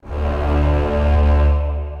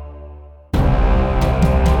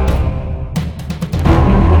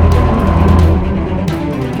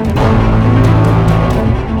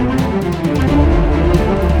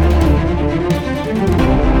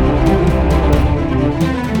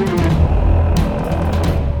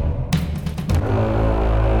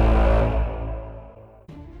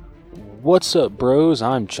What's up, bros?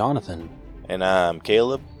 I'm Jonathan. And I'm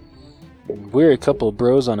Caleb. We're a couple of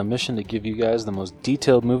bros on a mission to give you guys the most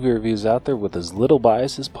detailed movie reviews out there with as little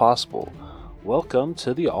bias as possible. Welcome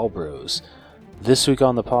to the All Bros. This week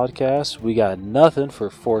on the podcast, we got nothing for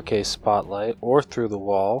 4K Spotlight or Through the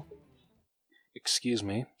Wall. Excuse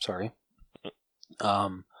me, sorry.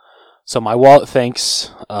 So my wallet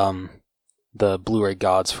thanks the Blu-ray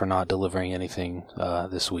gods for not delivering anything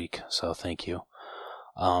this week, so thank you.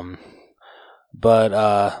 But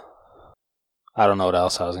I don't know what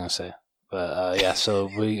else I was going to say. But yeah, so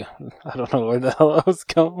I don't know where the hell I was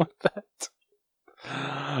going with that.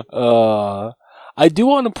 I do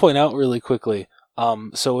want to point out really quickly,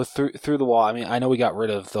 so with Through the Wall, I mean, I know we got rid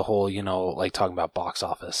of the whole, like talking about box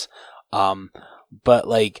office. But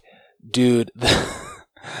like, dude,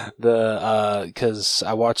 cause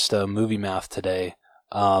I watched Movie Math today,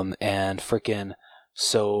 and freaking,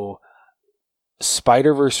 so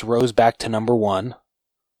Spider-Verse rose back to number 1.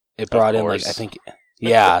 It brought in, like, I think,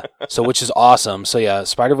 yeah, so which is awesome. So yeah,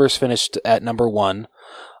 Spider-Verse finished at number 1.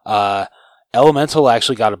 Elemental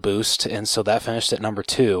actually got a boost, and so that finished at number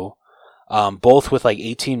 2. Both with like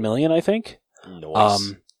 18 million, I think.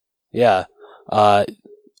 Nice. Yeah.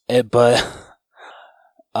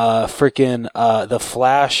 Freaking The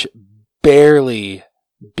Flash barely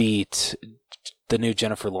beat the new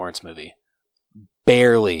Jennifer Lawrence movie.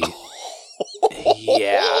 Barely.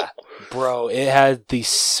 Yeah, bro, it had the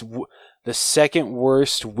second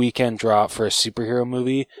worst weekend drop for a superhero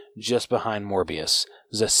movie, just behind Morbius. It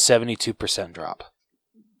was a 72% drop.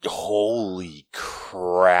 Holy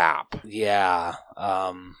crap! Yeah.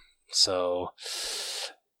 So,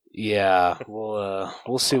 yeah,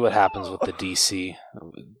 we'll see what happens with the DC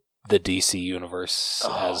universe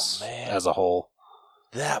as a whole.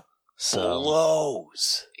 That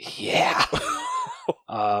blows. Yeah.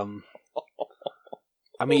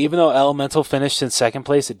 I mean, even though Elemental finished in second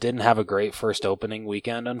place, it didn't have a great first opening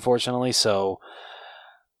weekend, unfortunately. So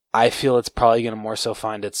I feel it's probably going to more so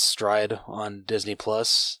find its stride on Disney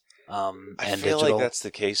Plus and I feel digital. like that's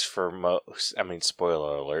the case for most. I mean,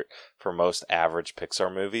 spoiler alert, for most average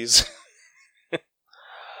Pixar movies.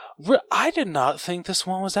 I did not think this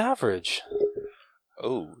one was average.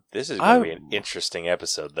 Oh, this is going to be an interesting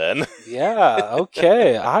episode then. Yeah.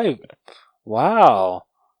 Okay. Wow.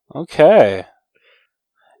 Okay.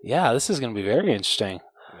 Yeah, this is going to be very interesting.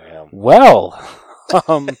 Yeah. Well,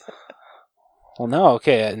 no,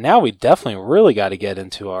 okay. Now we definitely really got to get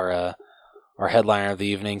into our headliner of the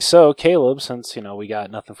evening. So, Caleb, since we got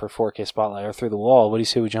nothing for 4K Spotlight or Through the Wall, what do you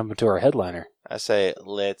say we jump into our headliner? I say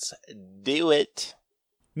let's do it.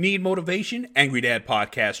 Need motivation? Angry Dad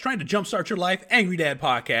Podcast. Trying to jumpstart your life? Angry Dad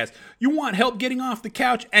Podcast. You want help getting off the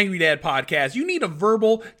couch? Angry Dad Podcast. You need a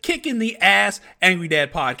verbal kick in the ass? Angry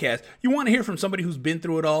Dad Podcast. You want to hear from somebody who's been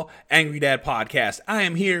through it all? Angry Dad Podcast. I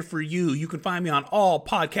am here for you. You can find me on all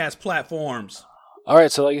podcast platforms. All right,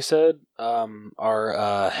 so like you said,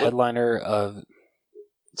 our headliner of...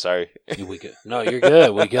 Sorry. We good? No, you're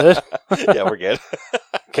good. We good? Yeah, we're good.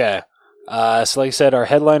 Okay. So like I said, our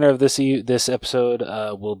headliner of this episode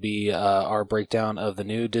will be our breakdown of the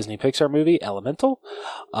new Disney Pixar movie, Elemental.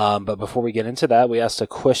 But before we get into that, we asked a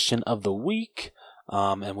question of the week,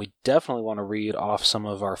 and we definitely want to read off some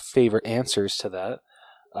of our favorite answers to that.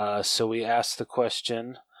 So we asked the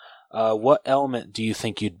question, what element do you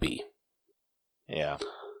think you'd be? Yeah.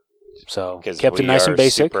 So kept it nice and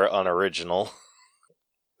basic. Super unoriginal.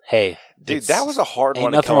 Hey. Dude, that was a hard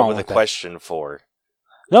one to come up with a question for.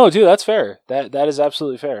 No, dude, that's fair. That is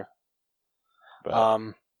absolutely fair.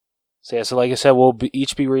 But, So like I said, we'll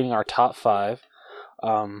each be reading our top 5.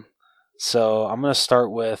 So I'm gonna start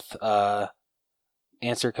with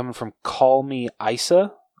answer coming from Call Me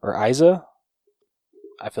Isa or Isa.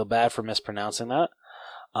 I feel bad for mispronouncing that.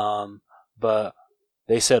 But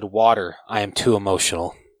they said water. I am too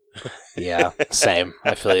emotional. Yeah, same.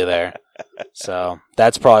 I feel you there. So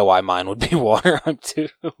that's probably why mine would be water. I'm too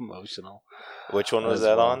emotional. Which one was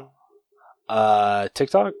that on?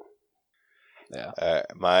 TikTok. Yeah.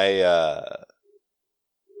 My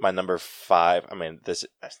number 5. I mean, this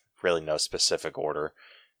really no specific order.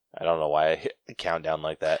 I don't know why I hit the countdown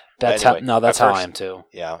like that. That's anyway, how I am too.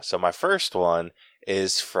 Yeah. So my first one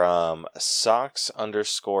is from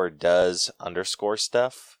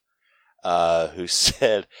Socks_does_stuff, who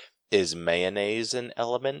said, "Is mayonnaise an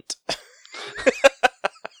element?"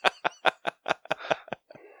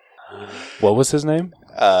 What was his name?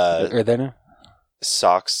 Or their name?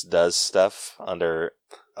 Socks does stuff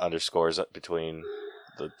underscores between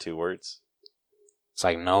the two words. It's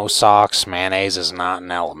like, no socks, mayonnaise is not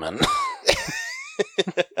an element.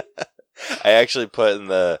 I actually put in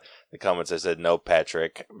the the comments I said, no,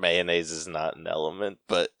 Patrick, mayonnaise is not an element,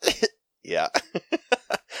 but yeah.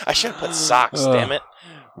 I should have put socks, damn it.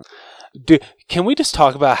 Dude, can we just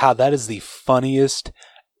talk about how that is the funniest,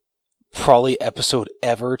 probably episode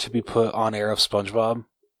ever to be put on air of SpongeBob?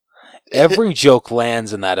 Every joke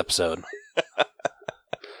lands in that episode.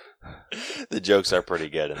 The jokes are pretty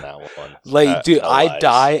good in that one. Like, dude, no I lies.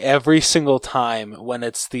 die every single time when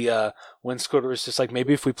it's the when Squidward is just like,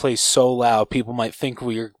 maybe if we play so loud, people might think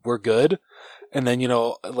we're good. And then,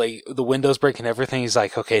 like, the windows break and everything. He's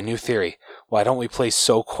like, okay, new theory. Why don't we play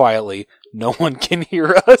so quietly no one can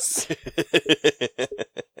hear us?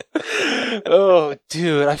 Oh,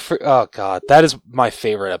 dude, oh god, that is my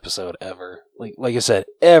favorite episode ever. Like I said,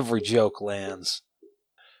 every joke lands.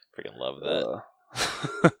 Freaking love that.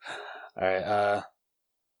 All right.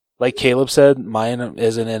 Like Caleb said, mine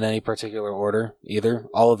isn't in any particular order either.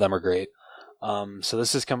 All of them are great. So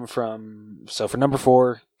this is coming from. So for number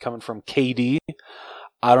 4, coming from KD.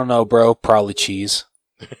 I don't know, bro. Probably cheese.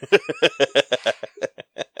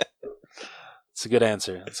 It's a good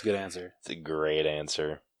answer. It's a great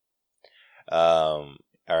answer. All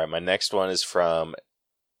right, my next one is from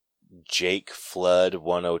Jake Flood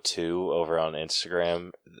 102 over on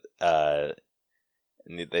Instagram.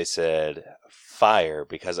 They said, fire,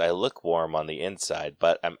 because I look warm on the inside,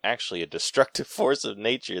 but I'm actually a destructive force of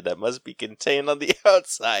nature that must be contained on the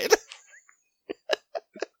outside.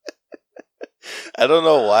 I don't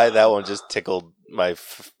know why that one just tickled my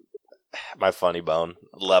funny bone.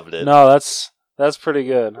 Loved it. No, that's pretty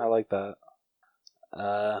good. I like that.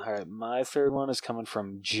 All right, my third one is coming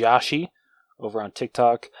from Joshy over on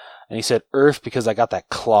TikTok, and he said, Earth, because I got that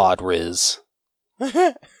Claude Riz.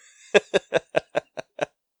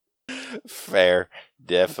 Fair.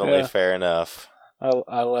 Definitely Yeah. fair enough.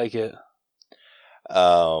 I like it.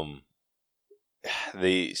 The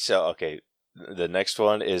next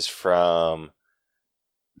one is from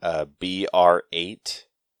BR8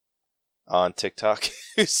 on TikTok,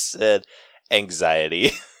 who said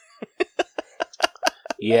anxiety.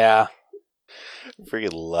 Yeah.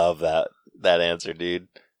 Freaking love that answer, dude.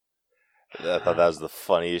 I thought that was the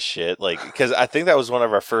funniest shit. Like, because I think that was one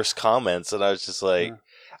of our first comments, and I was just like,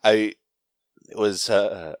 I was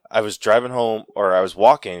driving home, or I was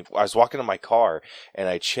walking to my car, and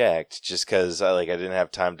I checked just because I didn't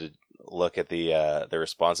have time to look at the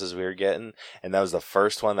responses we were getting, and that was the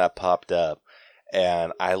first one that popped up,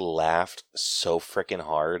 and I laughed so freaking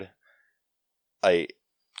hard.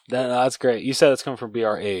 That's great. You said it's coming from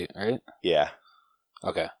BR8, right? Yeah.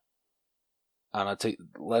 Okay. I don't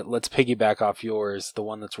know. Let's piggyback off yours, the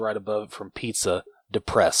one that's right above it from Pizza,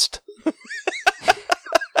 Depressed.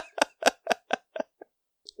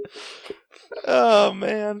 Oh,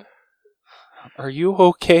 man. Are you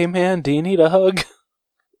okay, man? Do you need a hug?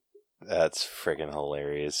 That's freaking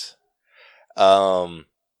hilarious. What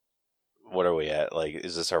are we at? Like,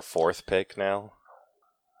 is this our 4th pick now?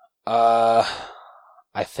 I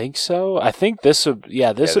think so. I think this would be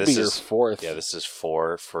your 4th. Yeah, this is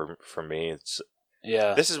 4 for me.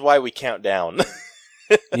 Yeah. This is why we count down.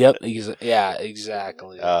 Yep. Yeah,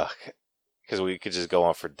 exactly. Because we could just go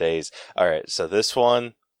on for days. All right, so this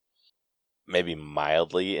one, maybe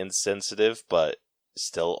mildly insensitive, but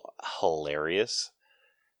still hilarious.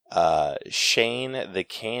 Shane the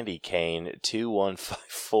Candy Cane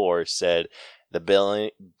 2154 said, the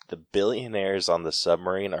billionaires on the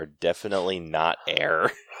submarine are definitely not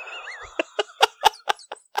air.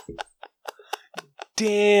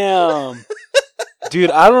 Damn.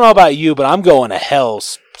 Dude, I don't know about you, but I'm going to hell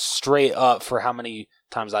straight up for how many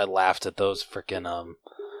times I laughed at those freaking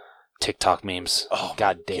TikTok memes. Oh,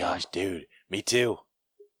 god damn. Gosh, dude. Me too.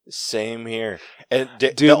 Same here. And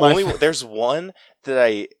Dude, there's one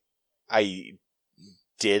that I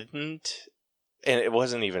didn't, and it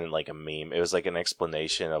wasn't even like a meme. It was like an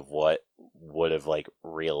explanation of what would have like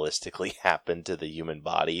realistically happened to the human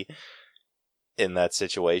body in that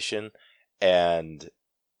situation. And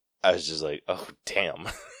I was just like, oh, damn.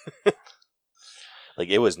 Like,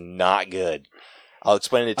 it was not good. I'll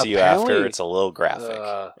explain it to you after. It's a little graphic.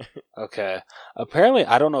 Okay. Apparently,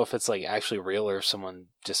 I don't know if it's like actually real or if someone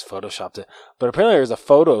just photoshopped it, but apparently there's a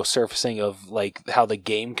photo surfacing of like how the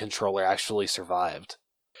game controller actually survived.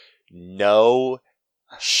 No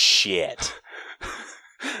shit.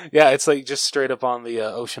 Yeah, it's like just straight up on the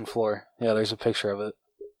ocean floor. Yeah, there's a picture of it.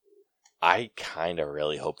 I kind of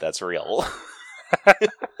really hope that's real.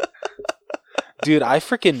 Dude, I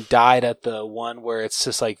freaking died at the one where it's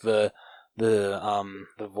just like the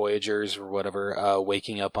Voyagers or whatever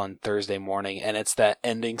waking up on Thursday morning, and it's that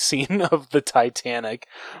ending scene of the Titanic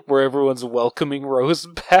where everyone's welcoming Rose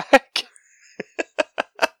back.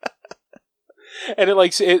 And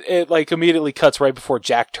it like immediately cuts right before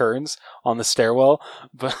Jack turns on the stairwell.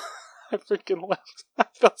 But I freaking laughed. I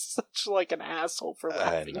felt such like an asshole for I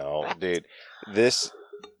laughing. know, at that. dude.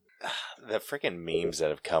 The freaking memes that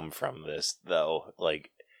have come from this, though,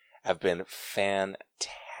 like, have been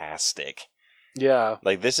fantastic. Yeah.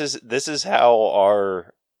 Like, this is how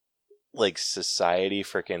our, like, society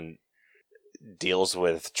freaking deals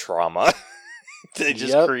with trauma. They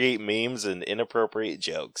just create memes and inappropriate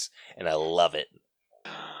jokes, and I love it.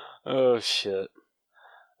 Oh shit!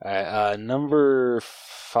 All right, number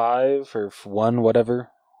 5 or 1,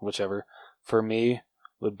 whichever for me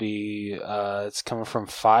would be. It's coming from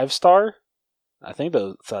 5-star. I think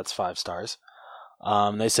that's 5 stars.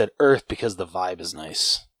 They said Earth because the vibe is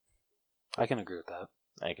nice. I can agree with that.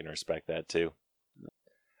 I can respect that too.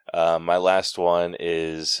 My last one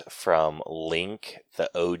is from Link, the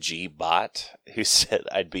OG bot, who said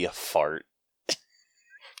I'd be a fart.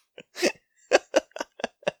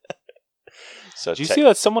 So did you see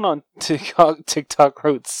that someone on TikTok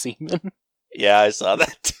wrote semen? Yeah, I saw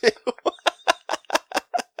that too.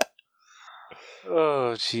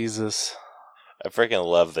 Oh Jesus! I freaking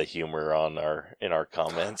love the humor in our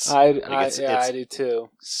comments. I do too.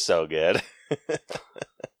 So good.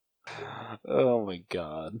 Oh my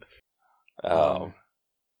God. But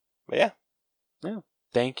yeah.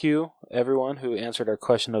 Thank you, everyone who answered our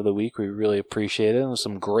question of the week. We really appreciate it. It was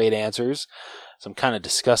some great answers. Some kind of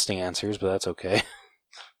disgusting answers, but that's okay.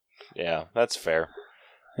 Yeah, that's fair.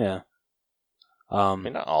 Yeah. I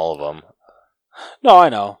mean, not all of them. No, I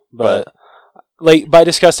know, but like by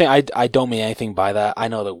disgusting, I don't mean anything by that. I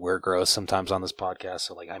know that we're gross sometimes on this podcast,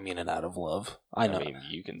 so like I mean it out of love. I know. I mean,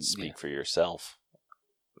 you can speak for yourself.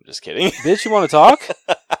 I'm just kidding. Bitch, you want to talk?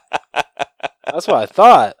 That's what I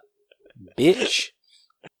thought. Bitch.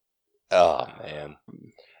 Oh man,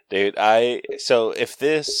 dude. So if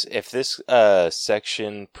this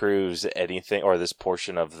section proves anything, or this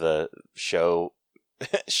portion of the show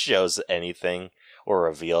shows anything or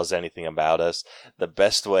reveals anything about us, the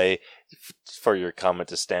best way for your comment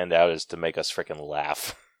to stand out is to make us freaking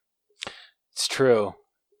laugh. It's true.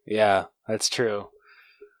 Yeah, that's true.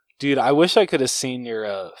 Dude, I wish I could have seen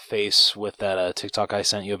your face with that TikTok I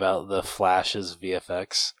sent you about the Flash's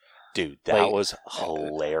VFX. Dude, that was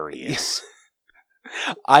hilarious.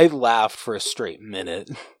 I laughed for a straight minute.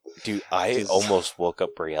 Dude, I almost woke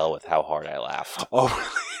up Brielle with how hard I laughed. Oh, really?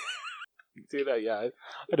 Dude, I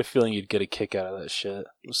had a feeling you'd get a kick out of that shit.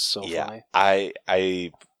 It was so funny.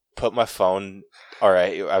 I put my phone,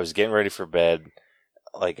 I was getting ready for bed.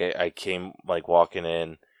 Like, I came, like, walking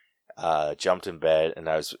in, jumped in bed, and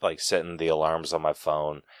I was, like, setting the alarms on my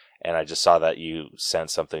phone. And I just saw that you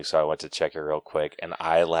sent something, so I went to check it real quick, and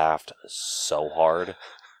I laughed so hard.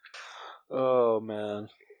 Oh, man.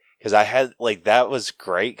 Because I had, like, that was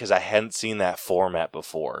great, because I hadn't seen that format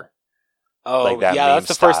before. Oh, like that yeah, that's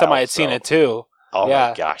the first time I had seen it, too. Oh,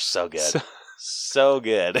 my gosh, so good. So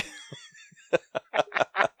good.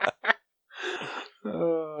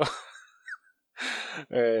 All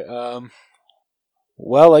right,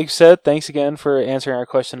 well, like you said, thanks again for answering our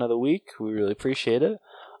question of the week. We really appreciate it.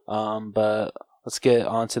 But let's get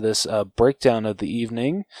on to this breakdown of the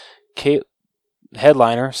evening.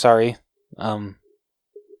 Headliner, sorry.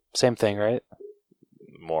 Same thing, right?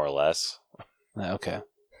 More or less. Okay.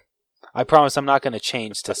 I promise I'm not going to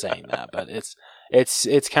change to saying that, but it's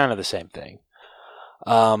kind of the same thing.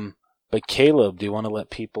 But Caleb, do you want to let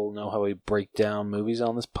people know how we break down movies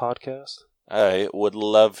on this podcast? I would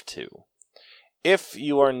love to. If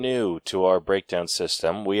you are new to our breakdown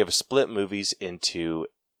system, we have split movies into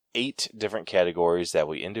 8 different categories that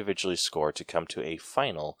we individually score to come to a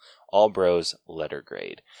final All Bros letter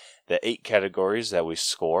grade. The 8 categories that we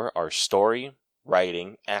score are story,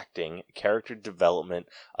 writing, acting, character development,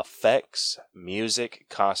 effects, music,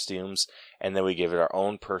 costumes, and then we give it our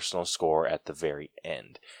own personal score at the very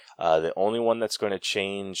end. The only one that's going to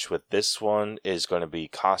change with this one is going to be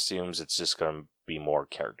costumes. It's just going to be more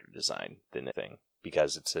character design than anything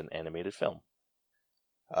because it's an animated film.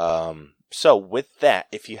 So with that,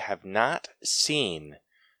 if you have not seen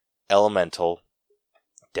Elemental,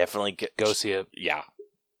 definitely go see it. Yeah,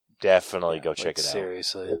 definitely go check it out.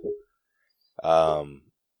 Seriously.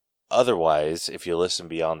 Otherwise, if you listen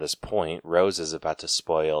beyond this point, Rose is about to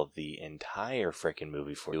spoil the entire freaking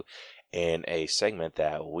movie for you in a segment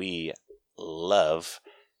that we love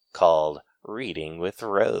called Reading with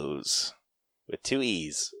Rose. With 2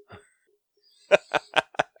 E's.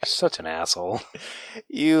 Such an asshole.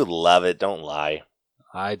 You love it, don't lie.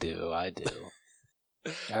 I do.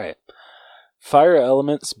 Alright. Fire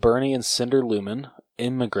elements Bernie and Cinder Lumen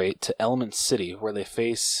immigrate to Element City, where they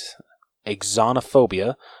face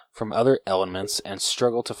axonophobia from other elements and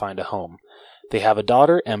struggle to find a home. They have a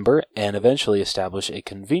daughter, Ember, and eventually establish a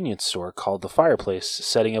convenience store called the Fireplace,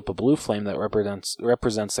 setting up a blue flame that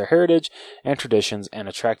represents their heritage and traditions and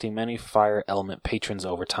attracting many fire element patrons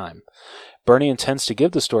over time. Bernie intends to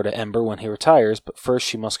give the store to Ember when he retires, but first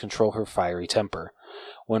she must control her fiery temper.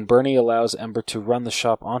 When Bernie allows Ember to run the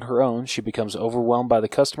shop on her own, she becomes overwhelmed by the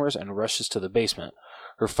customers and rushes to the basement.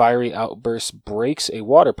 Her fiery outburst breaks a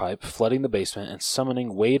water pipe, flooding the basement and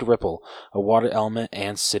summoning Wade Ripple, a water element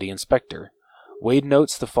and city inspector. Wade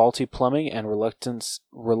notes the faulty plumbing and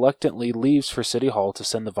reluctantly leaves for City Hall to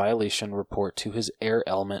send the violation report to his air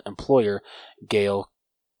element employer, Gale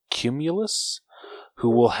Cumulus, who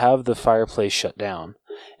will have the fireplace shut down.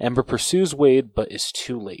 Ember pursues Wade, but is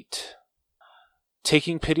too late.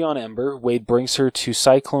 Taking pity on Ember, Wade brings her to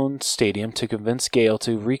Cyclone Stadium to convince Gale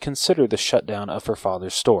to reconsider the shutdown of her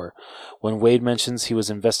father's store. When Wade mentions he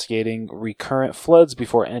was investigating recurrent floods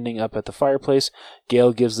before ending up at the fireplace,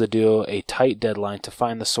 Gale gives the duo a tight deadline to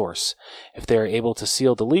find the source. If they are able to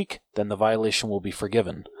seal the leak, then the violation will be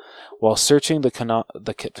forgiven. While searching the canals...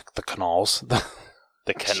 The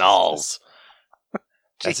canals.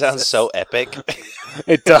 That sounds so epic.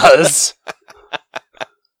 It does.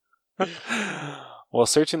 While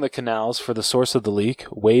searching the canals for the source of the leak,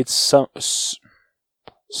 Wade surmises?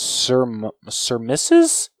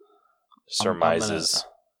 Surmises.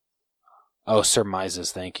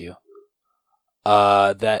 Surmises, thank you.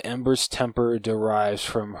 That Ember's temper derives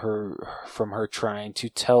from her trying to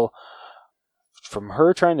tell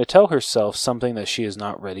herself something that she is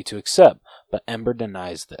not ready to accept, but Ember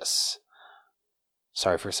denies this.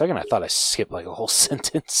 Sorry, for a second I thought I skipped like a whole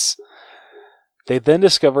sentence. They then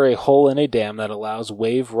discover a hole in a dam that allows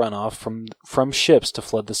wave runoff from ships to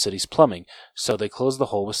flood the city's plumbing, so they close the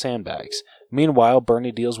hole with sandbags. Meanwhile,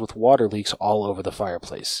 Bernie deals with water leaks all over the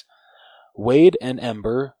fireplace. Wade and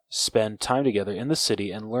Ember spend time together in the city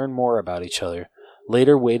and learn more about each other.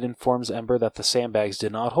 Later, Wade informs Ember that the sandbags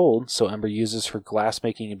did not hold, so Ember uses her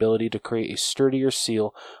glass-making ability to create a sturdier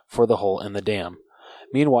seal for the hole in the dam.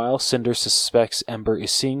 Meanwhile, Cinder suspects Ember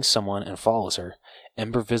is seeing someone and follows her.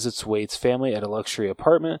 Ember visits Wade's family at a luxury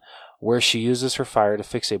apartment, where she uses her fire to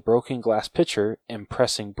fix a broken glass pitcher,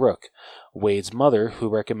 impressing Brooke, Wade's mother, who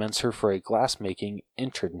recommends her for a glass-making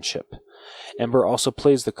internship. Ember also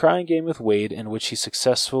plays the crying game with Wade, in which he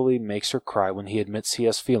successfully makes her cry when he admits he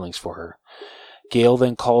has feelings for her. Gale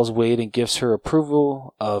then calls Wade and gives her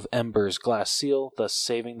approval of Ember's glass seal, thus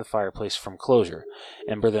saving the fireplace from closure.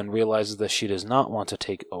 Ember then realizes that she does not want to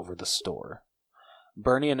take over the store.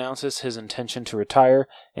 Bernie announces his intention to retire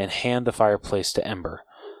and hand the fireplace to Ember.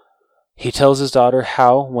 He tells his daughter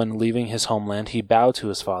how, when leaving his homeland, he bowed to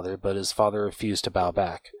his father, but his father refused to bow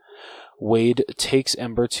back. Wade takes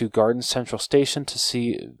Ember to Garden Central Station to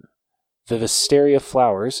see Vivisteria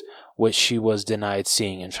flowers, which she was denied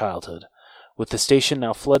seeing in childhood. With the station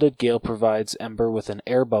now flooded, Gale provides Ember with an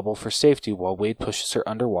air bubble for safety while Wade pushes her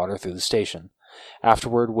underwater through the station.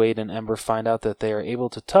 Afterward, Wade and Ember find out that they are able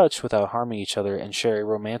to touch without harming each other and share a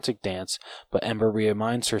romantic dance, but Ember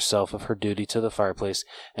reminds herself of her duty to the fireplace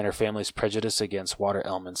and her family's prejudice against water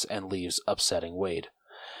elements and leaves, upsetting Wade.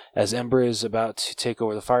 As Ember is about to take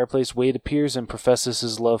over the fireplace, Wade appears and professes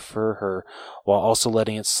his love for her, while also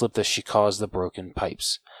letting it slip that she caused the broken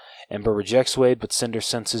pipes. Ember rejects Wade, but Cinder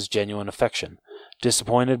senses genuine affection.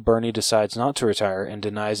 Disappointed, Bernie decides not to retire and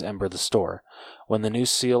denies Ember the store. When the new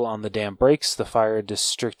seal on the dam breaks, the fire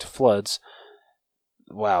district floods.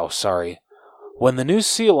 When the new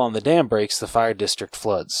seal on the dam breaks, the fire district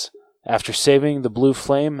floods. After saving the blue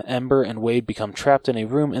flame, Ember and Wade become trapped in a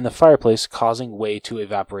room in the fireplace, causing Wade to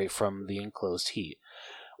evaporate from the enclosed heat.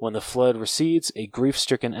 When the flood recedes, a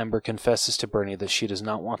grief-stricken Ember confesses to Bernie that she does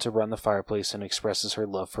not want to run the fireplace and expresses her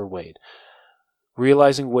love for Wade.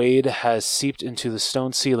 Realizing Wade has seeped into the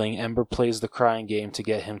stone ceiling, Ember plays the crying game to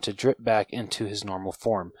get him to drip back into his normal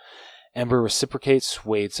form. Ember reciprocates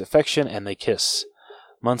Wade's affection and they kiss.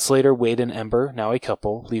 Months later, Wade and Ember, now a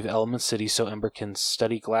couple, leave Element City so Ember can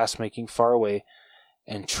study glassmaking far away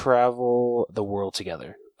and travel the world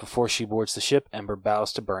together. Before she boards the ship, Ember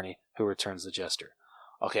bows to Bernie, who returns the gesture.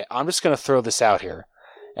 Okay, I'm just going to throw this out here,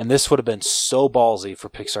 and this would have been so ballsy for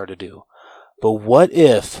Pixar to do. But what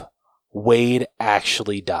if Wade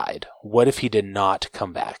actually died? What if he did not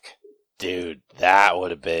come back? Dude, that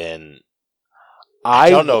would have been...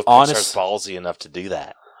 I don't know if Pixar's ballsy enough to do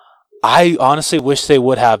that. I honestly wish they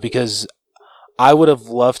would have, because I would have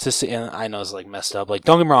loved to see... And I know it's like messed up. Like,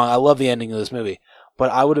 don't get me wrong, I love the ending of this movie.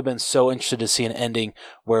 But I would have been so interested to see an ending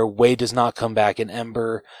where Wade does not come back and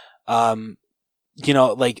Ember... you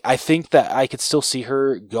know, like, I think that I could still see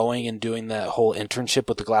her going and doing that whole internship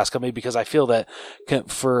with the glass company, because I feel that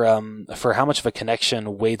for how much of a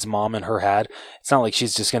connection Wade's mom and her had, it's not like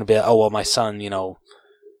she's just going to be, oh, well, my son, you know,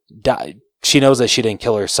 died. She knows that she didn't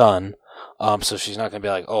kill her son, so she's not going to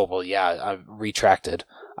be like, oh, well, yeah, I retracted.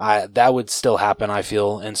 That would still happen, I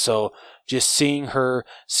feel, and so just seeing her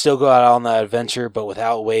still go out on that adventure, but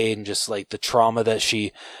without Wade, and just like the trauma that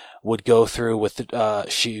she would go through with,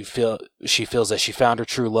 she feels that she found her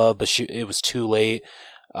true love, but it was too late.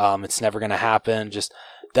 It's never gonna happen. Just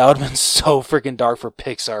that would have been so freaking dark for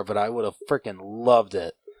Pixar, but I would have freaking loved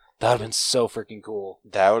it. That would have been so freaking cool.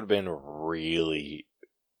 That would have been really,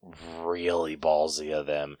 really ballsy of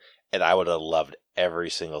them, and I would have loved every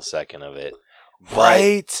single second of it.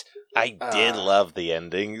 Right? I did love the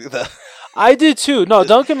ending. I did too. No,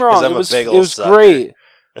 don't get me wrong. It was sucker. Great.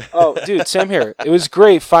 Oh, dude, same here. It was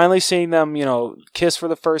great finally seeing them, you know, kiss for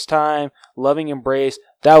the first time, loving embrace.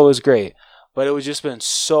 That was great. But it was just been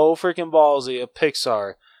so freaking ballsy of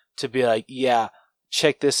Pixar to be like, yeah,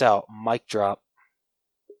 check this out. Mic drop.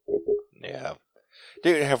 Yeah.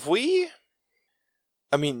 Dude, have we...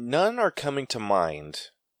 I mean, none are coming to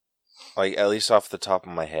mind. Like, at least off the top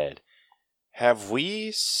of my head. Have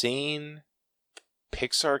we seen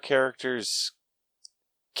Pixar characters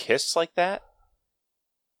kiss like that?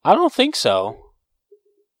 I don't think so.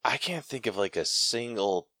 I can't think of like a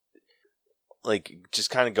single, like, just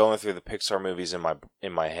kind of going through the Pixar movies in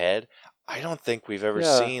my head. I don't think we've ever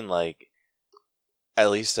seen like at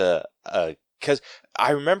least because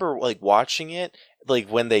I remember like watching it like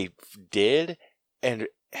when they did and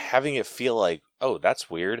having it feel like, oh, that's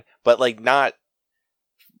weird, but like not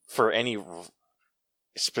for any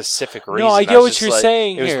specific reason. No, I get what you're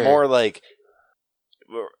saying. It was more like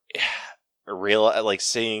real, like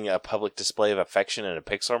seeing a public display of affection in a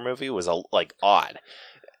Pixar movie was like odd.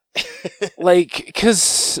 Like,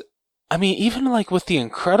 because I mean, even like with The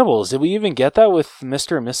Incredibles, did we even get that with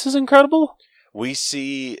Mr. and Mrs. Incredible? We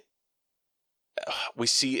see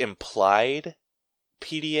implied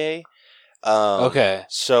PDA. Okay.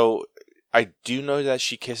 So I do know that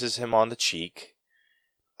she kisses him on the cheek.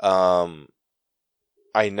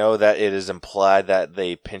 I know that it is implied that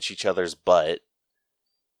they pinch each other's butt.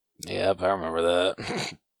 Yep, I remember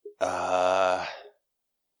that. I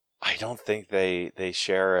don't think they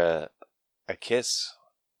share a kiss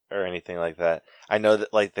or anything like that. I know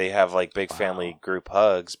that like they have like big family group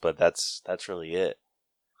hugs, but that's really it.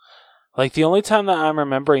 Like the only time that I'm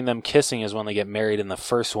remembering them kissing is when they get married in the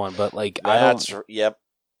first one, but like Yep.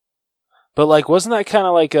 But like, wasn't that kind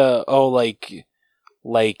of like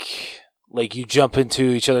like you jump into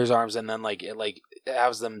each other's arms and then like it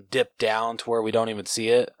has them dip down to where we don't even see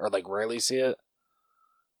it or like rarely see it?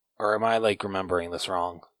 Or am I like remembering this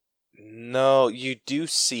wrong? No, you do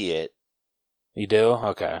see it. You do?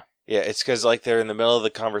 Okay. Yeah, it's because like they're in the middle of the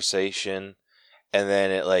conversation, and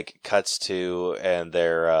then it like cuts to, and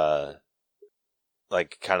they're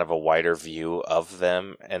like kind of a wider view of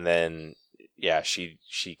them, and then yeah, she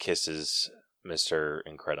kisses Mr.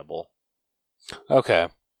 Incredible. Okay.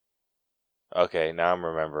 Okay, now I'm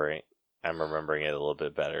remembering it a little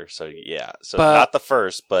bit better. So yeah, so not the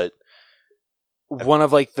first, but one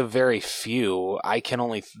of like the very few.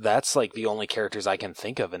 That's like the only characters I can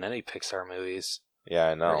think of in any Pixar movies. Yeah,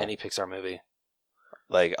 I know. Or any Pixar movie.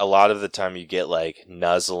 Like a lot of the time you get like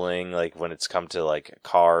nuzzling, like when it's come to like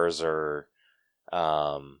Cars or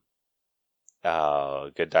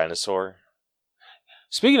Good Dinosaur.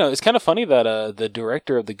 Speaking of, it's kind of funny that the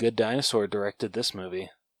director of The Good Dinosaur directed this movie.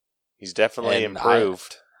 He's definitely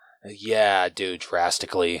improved. Yeah, dude,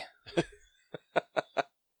 drastically.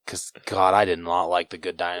 Because, God, I did not like The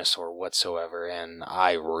Good Dinosaur whatsoever, and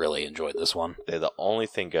I really enjoyed this one. The only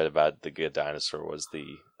thing good about The Good Dinosaur was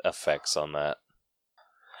the effects on that.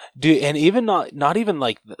 Dude, and even not even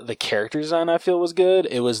like the character design I feel was good,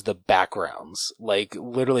 it was the backgrounds. Like,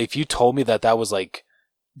 literally, if you told me that was like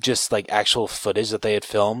just like actual footage that they had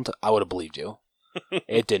filmed, I would have believed you.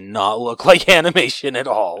 It did not look like animation at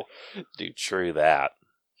all. Dude, true that.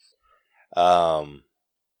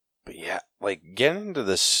 But yeah, like getting into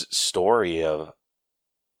this story of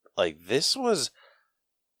like this was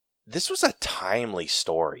a timely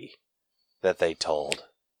story that they told.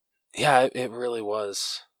 Yeah, it really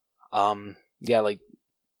was. Yeah, like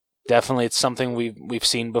definitely it's something we've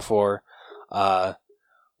seen before.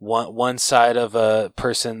 One side of a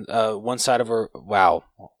person, one side of a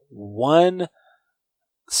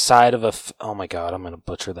oh my God, I'm gonna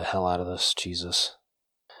butcher the hell out of this. Jesus.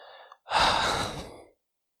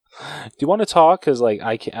 Do you want to talk? Because like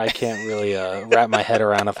I can't really wrap my head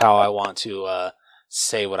around of how I want to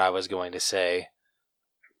say what I was going to say.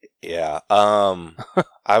 Yeah.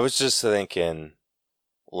 I was just thinking,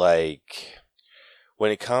 like,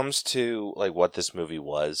 when it comes to like what this movie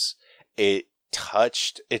was, it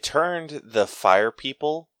turned the fire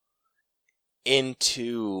people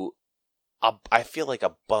into I feel like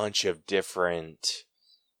a bunch of different,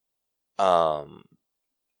 oh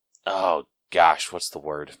gosh, what's the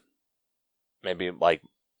word? Maybe like,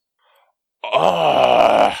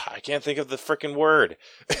 I can't think of the freaking word.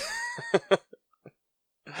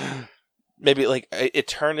 Maybe like it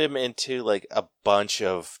turned him into like a bunch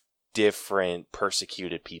of different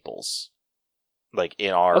persecuted peoples, like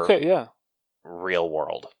in our Okay, yeah. real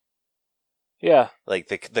world. Yeah. Like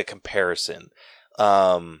the comparison,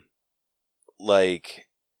 like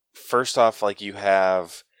first off, like you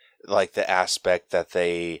have like the aspect that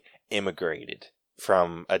they immigrated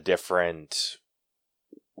from a different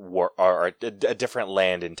or a different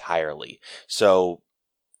land entirely. So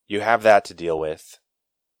you have that to deal with.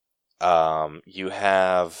 You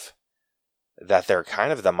have that they're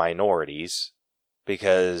kind of the minorities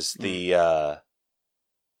because the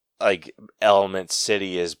like Element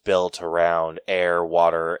City is built around air,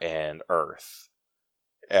 water, and earth.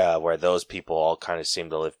 Where those people all kind of seem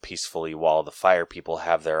to live peacefully, while the fire people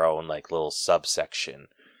have their own like little subsection.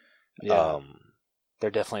 Yeah.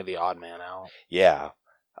 They're definitely the odd man out. Yeah.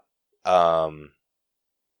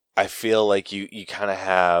 I feel like you kind of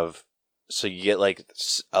have, so you get like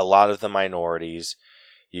a lot of the minorities,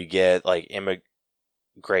 you get like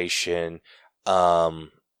immigration. I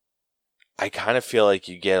kind of feel like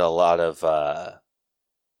you get a lot of,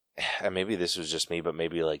 and maybe this was just me, but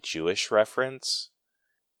maybe like Jewish reference.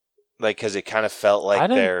 Like, because it kind of felt like I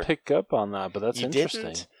didn't pick up on that, but that's you interesting.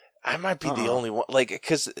 Didn't? I might be the only one. Like,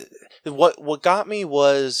 because what got me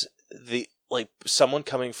was the like someone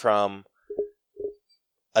coming from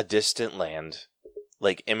a distant land,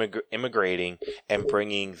 like immigrating and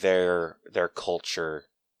bringing their culture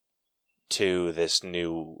to this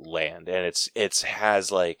new land, and it's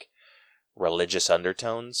has like religious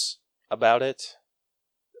undertones about it.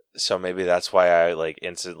 So maybe that's why I like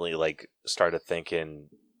instantly like started thinking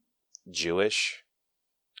Jewish.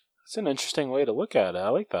 It's an interesting way to look at it. I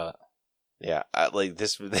like that. Yeah, like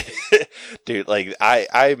this, dude. Like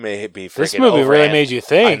I may be freaking. This movie really made you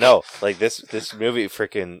think. I know, like this movie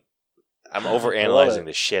freaking. I'm overanalyzing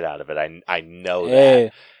the shit out of it. I know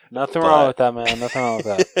that. Nothing wrong with that, man. Nothing wrong with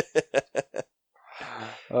that.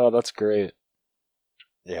 Oh, that's great.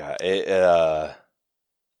 Yeah,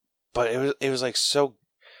 but it was like so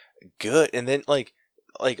good, and then like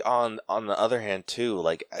on the other hand too,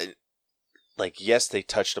 like yes, they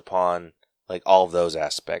touched upon like all of those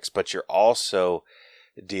aspects, but you're also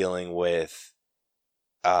dealing with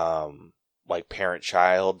like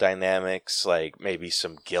parent-child dynamics, like maybe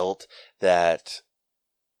some guilt that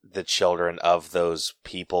the children of those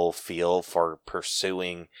people feel for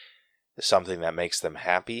pursuing something that makes them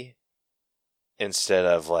happy instead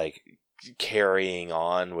of like carrying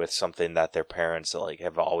on with something that their parents like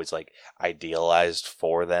have always like idealized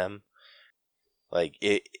for them. Like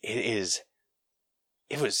it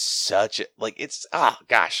was such a, like it's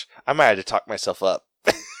gosh, I might have to talk myself up.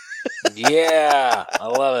 Yeah, I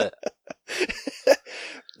love it.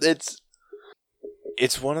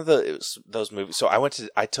 It's one of those movies. So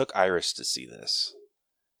I took Iris to see this.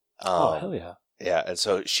 Oh hell yeah. Yeah, and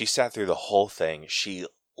so she sat through the whole thing. She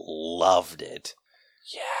loved it.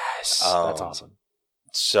 Yes, that's awesome.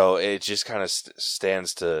 So it just kind of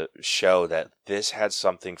stands to show that this had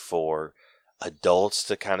something for adults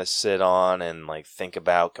to kind of sit on and like think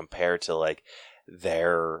about compared to like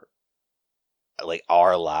their like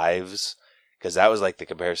our lives, because that was like the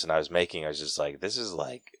comparison I was making. I was just like, this is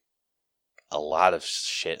like a lot of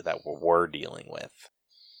shit that we're dealing with,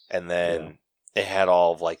 and then it had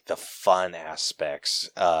all of like the fun aspects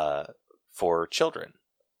for children.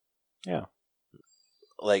 Yeah,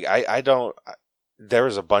 like there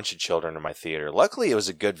was a bunch of children in my theater. Luckily it was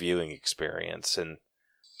a good viewing experience, and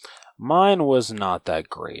mine was not that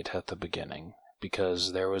great at the beginning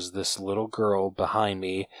because there was this little girl behind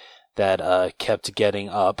me that kept getting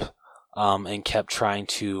up and kept trying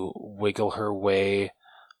to wiggle her way,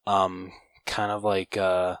 kind of like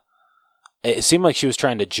it seemed like she was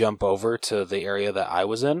trying to jump over to the area that I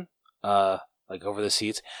was in, like over the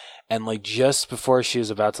seats, and like just before she was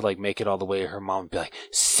about to like make it all the way, her mom would be like,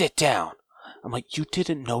 "Sit down." I'm like, "You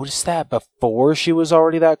didn't notice that before she was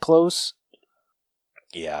already that close?"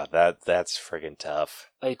 Yeah, that's friggin' tough.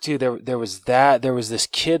 Like, dude, there was that. There was this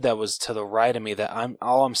kid that was to the right of me. That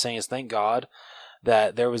all I'm saying is, thank God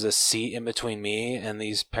that there was a seat in between me and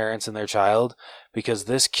these parents and their child, because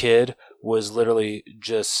this kid was literally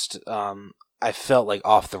just I felt like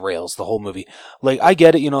off the rails the whole movie. Like, I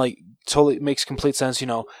get it, like, totally makes complete sense.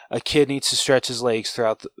 A kid needs to stretch his legs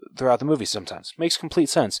throughout the movie sometimes. Makes complete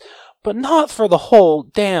sense. But not for the whole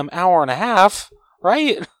damn hour and a half,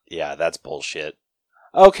 right? Yeah, that's bullshit.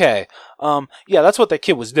 Okay. Yeah, that's what that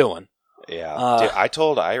kid was doing. Yeah. Dude, I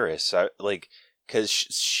told Iris, because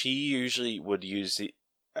she usually would use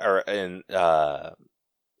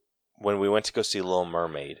when we went to go see Little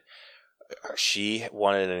Mermaid, she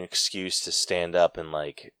wanted an excuse to stand up and,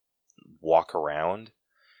 like, walk around.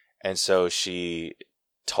 And so she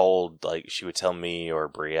would tell me or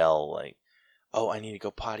Brielle, like, oh, I need to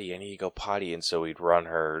go potty. And so we'd run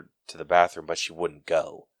her to the bathroom, but she wouldn't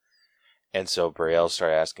go. And so Brielle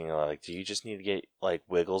started asking her, like, do you just need to get, like,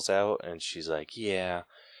 Wiggles out? And she's like, yeah.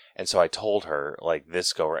 And so I told her, like,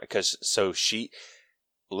 this go right.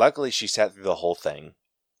 Luckily she sat through the whole thing,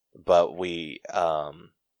 but we, right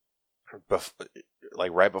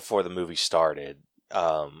before the movie started,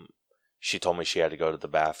 she told me she had to go to the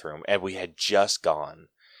bathroom, and we had just gone.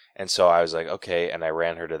 And so I was like, okay, and I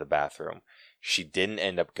ran her to the bathroom. She didn't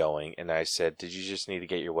end up going, and I said, did you just need to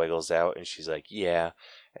get your Wiggles out? And she's like, yeah.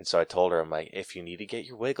 And so I told her, I'm like, if you need to get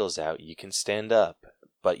your Wiggles out, you can stand up,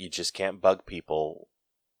 but you just can't bug people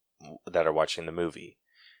that are watching the movie.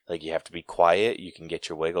 Like, you have to be quiet, you can get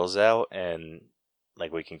your Wiggles out, and,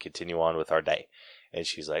 like, we can continue on with our day. And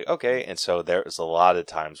she's like, okay. And so there was a lot of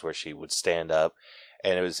times where she would stand up,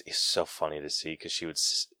 and it's so funny to see, because she would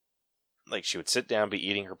sit down, be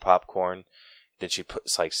eating her popcorn, then she'd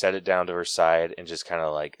set it down to her side and just kind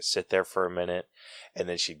of, like, sit there for a minute, and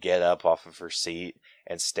then she'd get up off of her seat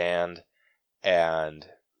and stand, and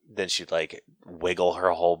then she'd, like, wiggle her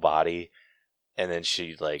whole body, and then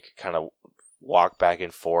she'd, like, kind of walk back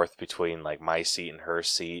and forth between, like, my seat and her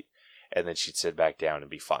seat, and then she'd sit back down and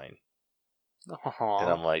be fine. Aww. And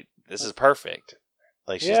I'm like, this is perfect.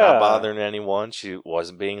 Like, she's Yeah. not bothering anyone. She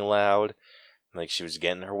wasn't being loud. Like, she was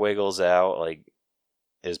getting her Wiggles out. Like,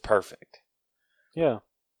 it was perfect. Yeah.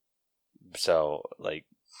 So, like,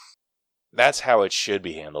 that's how it should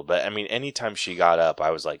be handled. But, I mean, anytime she got up,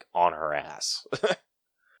 I was, like, on her ass.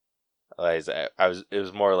 It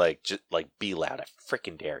was more like, just, like, be loud. I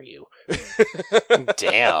freaking dare you.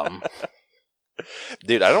 Damn.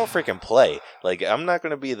 Dude, I don't freaking play. Like, I'm not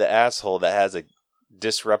going to be the asshole that has a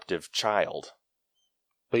disruptive child.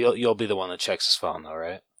 But you'll be the one that checks his phone, though,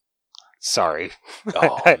 right? Sorry.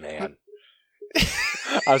 Oh, man.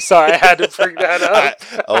 I'm sorry, I had to bring that up.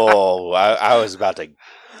 I was about to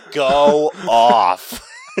go off.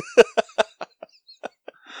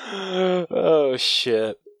 Oh,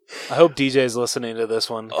 shit. I hope DJ's listening to this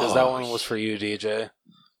one, because that Oh, one was for you, DJ.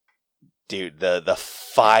 Dude, the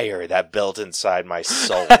fire that built inside my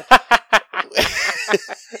soul.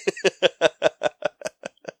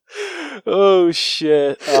 Oh,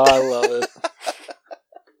 shit. Oh, I love it.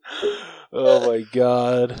 Oh, my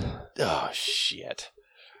God. Oh, shit.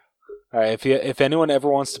 All right, if anyone ever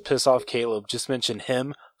wants to piss off Caleb, just mention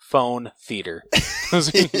him, phone, theater.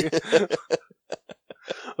 Those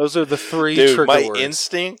are the three trigger my words.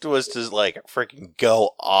 instinct was to, like, freaking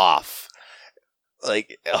go off.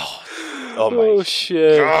 Like, oh my Oh,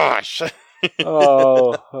 shit. gosh.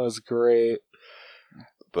 Oh, that was great.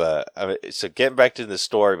 But, I mean, so getting back to the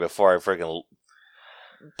story before I freaking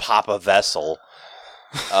pop a vessel.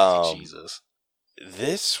 Jesus.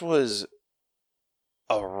 This was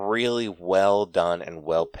a really well done and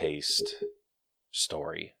well paced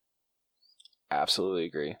story. Absolutely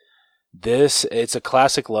agree. It's a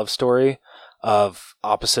classic love story of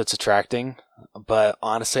opposites attracting, but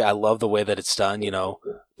honestly, I love the way that it's done.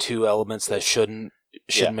 Two elements that shouldn't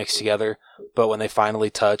mix together, but when they finally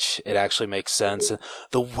touch, it actually makes sense. And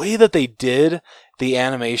the way that they did the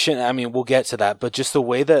animation, I mean, we'll get to that, but just the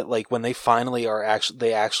way that, like, when they finally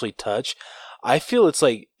they actually touch, I feel it's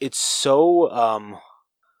so,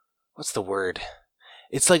 what's the word?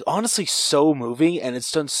 It's, like, honestly so moving, and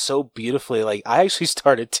it's done so beautifully. Like, I actually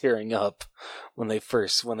started tearing up when they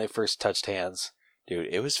first touched hands. Dude,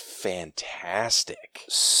 it was fantastic.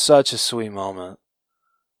 Such a sweet moment.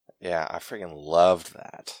 Yeah, I freaking loved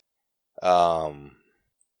that. Gosh,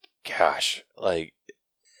 like,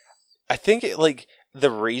 I think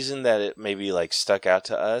the reason that it maybe, like, stuck out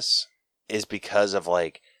to us is because of,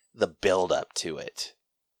 like, the build up to it.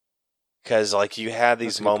 Because, like, you had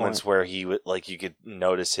these moments where he would, like, you could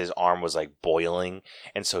notice his arm was, like, boiling,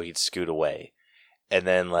 and so he'd scoot away. And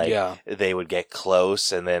then, like, they would get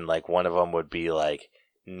close, and then, like, one of them would be, like,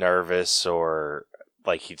 nervous, or,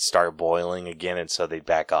 like, he'd start boiling again, and so they'd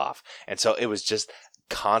back off. And so it was just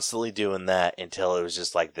constantly doing that until it was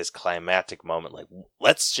just, like, this climactic moment, like,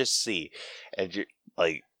 let's just see. And you're,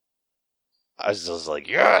 like, I was just like,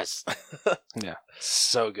 yes. Yeah,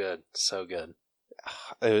 so good, so good.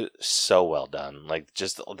 It was so well done. Like,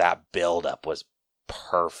 just that build up was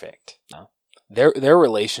perfect. Their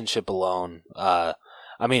relationship alone. I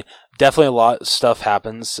mean, definitely a lot of stuff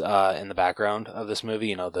happens in the background of this movie.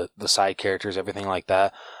 You know, the side characters, everything like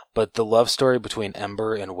that. But the love story between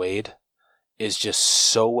Ember and Wade is just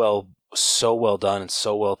so well done and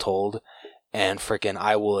so well told. And freaking,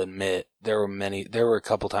 I will admit, there were a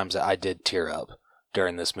couple times that I did tear up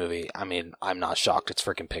during this movie. I mean, I'm not shocked. It's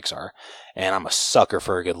freaking Pixar, and I'm a sucker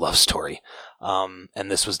for a good love story.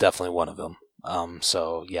 And this was definitely one of them.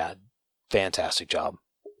 So yeah, fantastic job.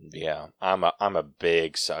 Yeah, I'm a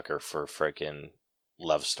big sucker for freaking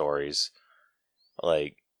love stories,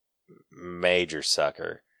 like major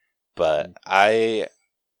sucker. But I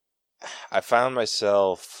found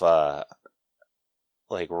myself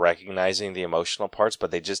like recognizing the emotional parts,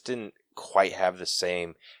 but they just didn't quite have the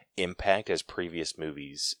same impact as previous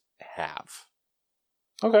movies have.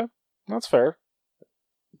 Okay, that's fair.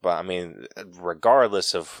 But I mean,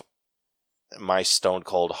 regardless of my stone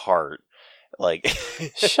cold heart, like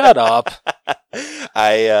Shut up.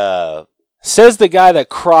 I Says the guy that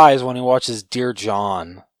cries when he watches Dear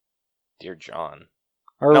John. Dear John.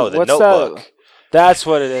 Or No, the what's Notebook. That? That's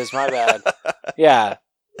what it is. My bad. Yeah.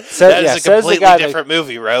 That is a says the completely guy different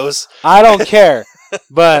movie, Rose. I don't care.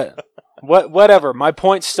 But whatever. My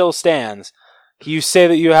point still stands. You say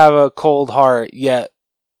that you have a cold heart, yet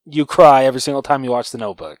you cry every single time you watch The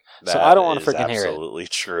Notebook. So I don't want to freaking hear it. Absolutely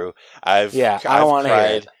true. I don't want to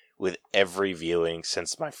hear it. With every viewing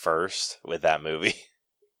since my first with that movie.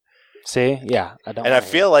 See? Yeah. I don't. And I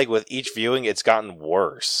feel like with each viewing, it's gotten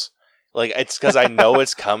worse. Like, it's because I know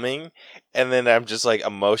it's coming, and then I'm just, like,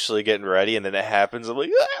 emotionally getting ready, and then it happens, I'm like,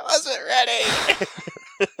 I wasn't ready!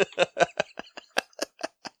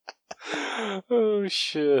 Oh,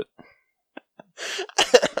 shit.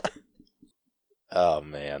 Oh,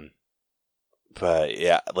 man. But,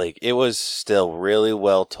 yeah, like, it was still really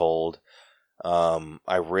well told.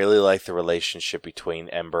 I really like the relationship between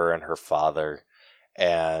Ember and her father,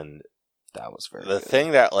 and that was very the good.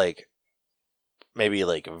 thing that, like, maybe,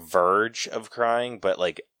 like, verge of crying, but,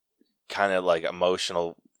 like, kind of, like,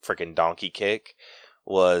 emotional freaking donkey kick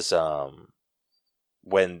was,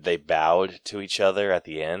 when they bowed to each other at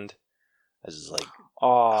the end. I was just like...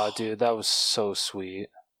 Oh, dude, that was so sweet.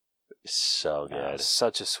 So good.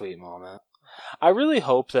 Such a sweet moment. I really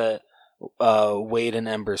hope that Wade and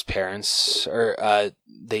Ember's parents, or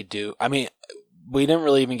they do... I mean, we didn't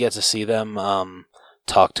really even get to see them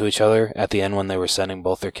talk to each other at the end when they were sending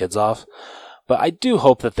both their kids off. But I do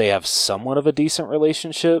hope that they have somewhat of a decent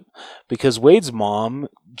relationship, because Wade's mom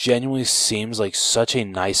genuinely seems like such a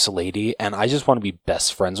nice lady, and I just want to be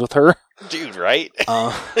best friends with her. Dude, right?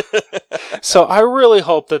 So I really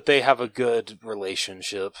hope that they have a good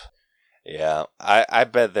relationship. Yeah, I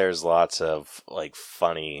bet there's lots of, like,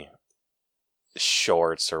 funny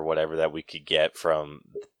shorts or whatever that we could get from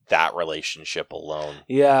that relationship alone.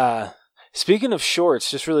 Yeah. Speaking of shorts,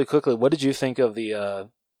 just really quickly, what did you think of the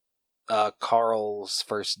Carl's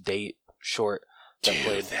first date short that Dude,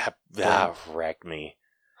 played? that wrecked me.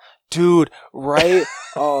 Dude, right?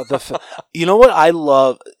 Oh, you know what I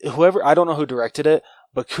love? Whoever, I don't know who directed it,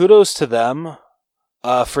 but kudos to them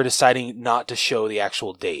for deciding not to show the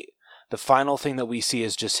actual date. The final thing that we see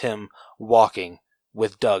is just him walking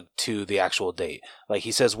with Doug to the actual date. Like,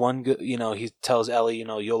 he says he tells Ellie,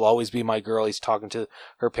 you'll always be my girl. He's talking to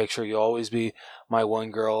her picture. You'll always be my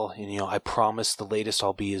one girl. And, I promise the latest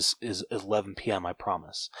I'll be is 11 p.m. I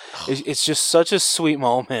promise. It's just such a sweet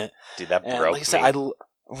moment. Dude, that and broke like I said, me.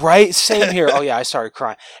 Right? Same here. Oh, yeah, I started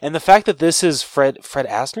crying. And the fact that this is Fred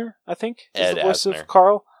Asner, I think, is Ed the voice Asner. of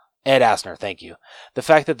Carl. Ed Asner, thank you. The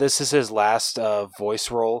fact that this is his last voice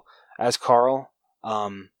role as Carl,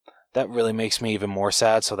 that really makes me even more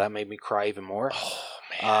sad, so that made me cry even more. Oh,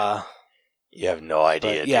 man. You have no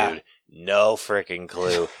idea, yeah. dude. No freaking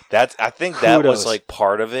clue. I think that was, like,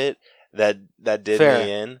 part of it that did Fair.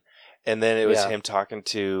 me in. And then it was Yeah. him talking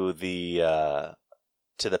to the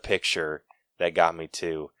picture that got me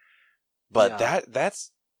too. But Yeah.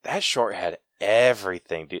 that short had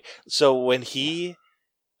everything, dude. So when he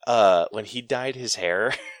dyed his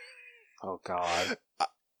hair, Oh, God.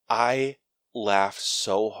 I laughed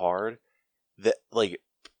so hard that, like,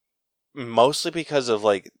 mostly because of,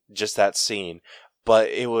 like, just that scene, but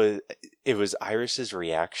it was Iris's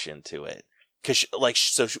reaction to it,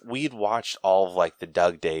 because we'd watched all of, like, the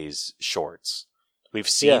Doug Days shorts. We've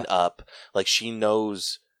seen Up, like, she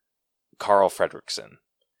knows Carl Fredricksen,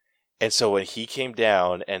 and so when he came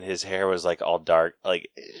down and his hair was, like, all dark, like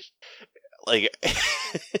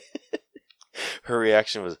her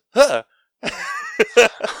reaction was, huh.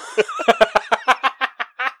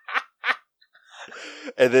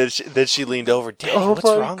 And then she leaned over, Daddy, what's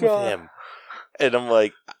wrong with him? And I'm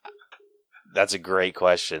like, that's a great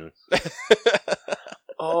question.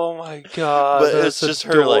 Oh my god. But it's just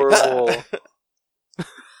adorable. Her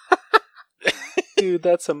like, dude,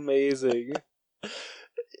 that's amazing.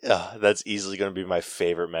 That's easily going to be my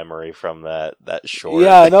favorite memory from that short.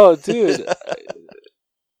 Yeah, I know, dude.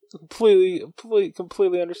 Completely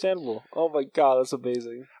understandable. Oh my god, that's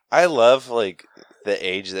amazing. I love like the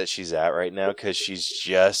age that she's at right now because she's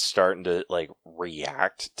just starting to like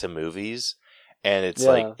react to movies, and it's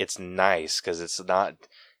like it's nice because it's not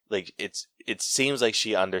like it seems like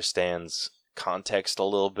she understands context a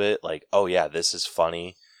little bit. Like, oh yeah, this is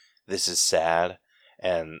funny, this is sad,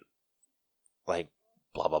 and like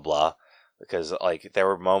blah blah blah. Because like there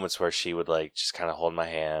were moments where she would like just kind of hold my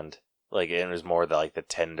hand, like and it was more the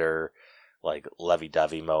tender, like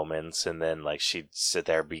lovey-dovey moments, and then like she'd sit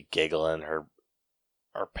there be giggling her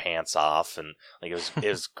pants off, and like it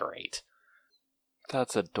was great.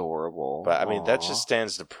 That's adorable. But I mean, that just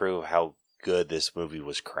stands to prove how good this movie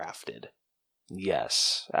was crafted.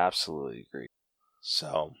 Yes, absolutely agree.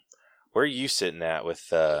 So, where are you sitting at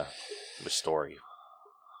with story?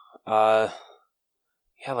 Yeah,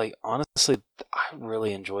 like honestly, I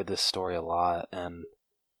really enjoyed this story a lot, and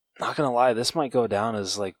not gonna lie, this might go down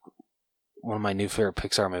as like one of my new favorite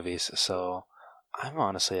Pixar movies. So I'm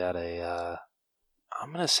honestly at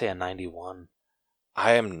I'm gonna say a 91.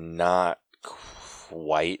 I am not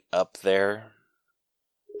quite up there.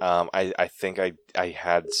 I think I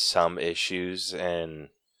had some issues, and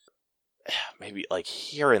maybe like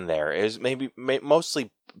here and there. It was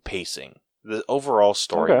mostly pacing. The overall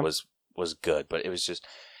story was good, but it was just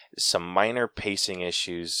some minor pacing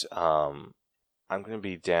issues. I'm gonna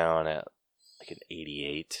be down at like an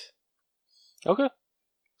 88. Okay,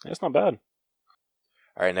 that's not bad.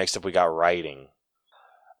 All right, next up we got writing.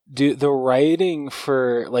 Dude, the writing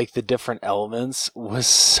for like the different elements was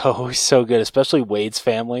so good, especially Wade's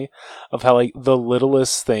family, of how like the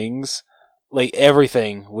littlest things, like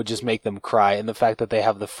everything would just make them cry, and the fact that they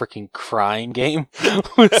have the freaking crying game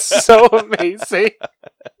was so amazing.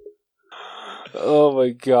 Oh my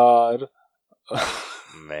god.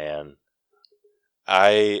 Man.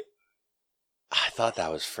 I thought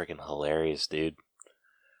that was freaking hilarious, dude.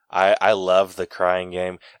 I love the crying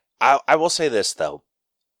game. I will say this though.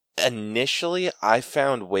 Initially, I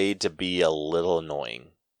found Wade to be a little annoying.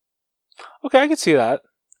 Okay, I can see that.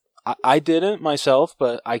 I didn't myself,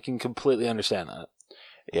 but I can completely understand that.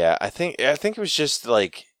 Yeah, I think it was just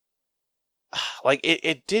like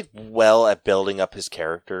it did well at building up his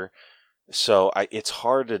character. So it's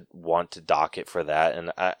hard to want to dock it for that,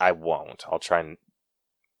 and I won't. I'll try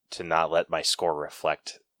to not let my score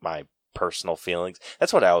reflect my personal feelings.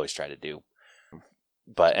 That's what I always try to do.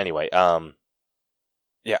 But anyway,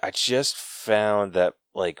 yeah, I just found that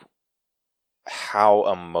like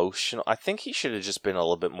how emotional. I think he should have just been a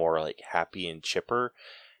little bit more like happy and chipper,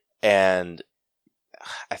 and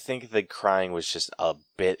I think the crying was just a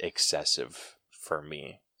bit excessive for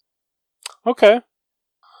me. Okay.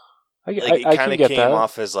 It kind of came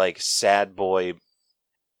off as like sad boy,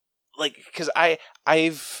 like because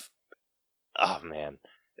I've oh man,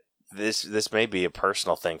 this may be a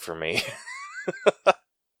personal thing for me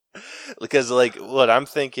because like what I'm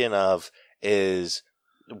thinking of is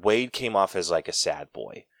Wade came off as like a sad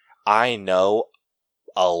boy. I know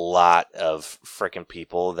a lot of freaking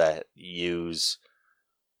people that use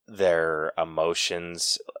their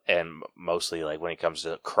emotions, and mostly like when it comes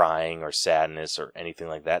to crying or sadness or anything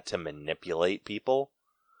like that, to manipulate people,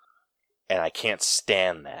 and I can't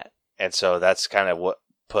stand that. And so that's kind of what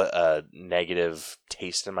put a negative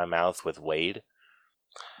taste in my mouth with Wade.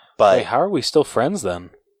 But wait, how are we still friends then?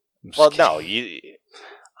 Well, no,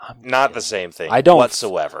 not the same thing. I don't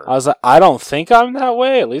whatsoever. I was like, I don't think I'm that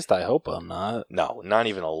way. At least I hope I'm not. No, not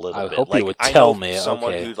even a little bit. I hope like, you would tell me.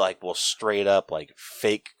 Someone okay. who like will straight up like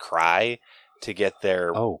fake cry to get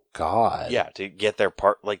their to get their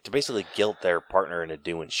to basically guilt their partner into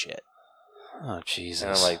doing shit. Oh Jesus!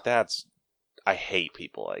 And I'm like, I hate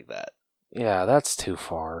people like that. Yeah, that's too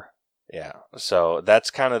far. Yeah, so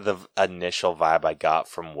that's kind of the initial vibe I got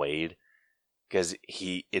from Wade, because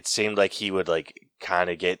it seemed like he would like kind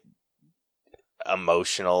of get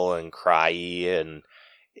emotional and cryy, and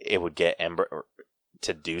it would get Ember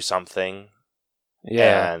to do something.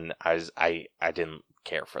 Yeah, and I didn't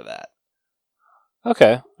care for that.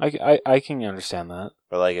 Okay, I can understand that.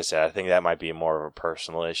 But like I said, I think that might be more of a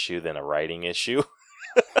personal issue than a writing issue.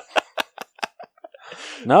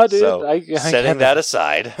 No, dude. So, I setting that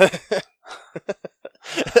aside,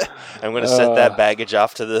 I'm going to set that baggage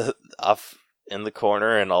off to off in the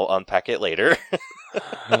corner, and I'll unpack it later.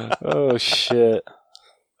 Oh shit.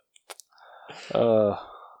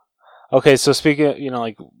 Okay, so speaking of,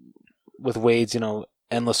 like with Wade's,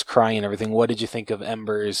 endless crying and everything, what did you think of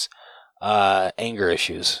Ember's anger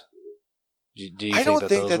issues? Do you I don't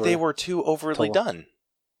think those that they were too overly done.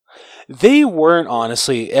 They weren't,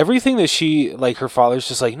 honestly. Everything that she, like, her father's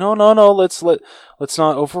just like, no, let's not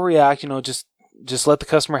overreact, just let the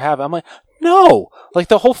customer have it. I'm like, no, like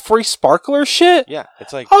the whole free sparkler shit. Yeah,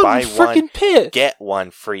 it's like I'm buy freaking one, pissed. get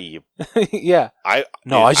one free. Yeah, I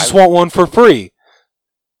just want one for free.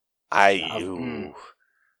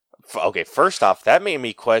 Okay, first off, that made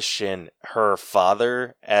me question her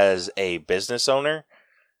father as a business owner.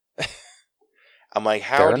 I'm like,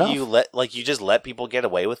 how do you you just let people get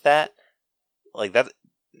away with that? Like that?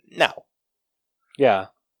 No. Yeah.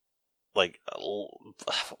 Like,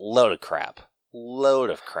 load of crap.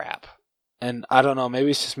 And I don't know,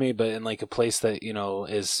 maybe it's just me, but in like a place that,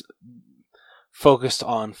 is focused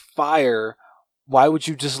on fire, why would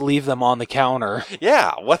you just leave them on the counter?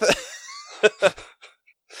 Yeah, what the...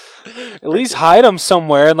 At least hide them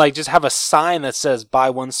somewhere and like just have a sign that says buy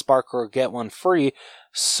one sparkler, get one free,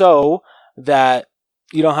 so that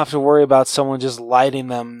you don't have to worry about someone just lighting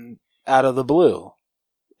them out of the blue.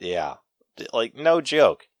 Yeah. Like, no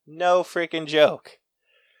joke. No freaking joke.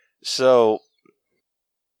 So,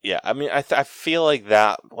 yeah, I mean, I feel like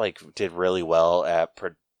that did really well at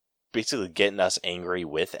basically getting us angry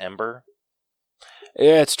with Ember.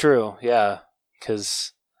 Yeah, it's true. Yeah,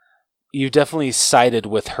 because you definitely sided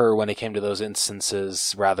with her when it came to those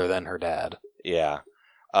instances rather than her dad. Yeah.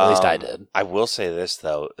 At least I did. I will say this,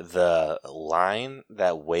 though. The line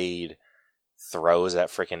that Wade throws at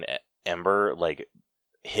freaking Ember,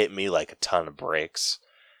 hit me like a ton of bricks.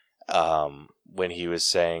 When he was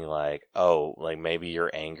saying, maybe your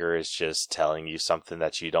anger is just telling you something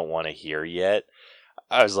that you don't want to hear yet.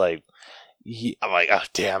 I was like... I'm like, oh,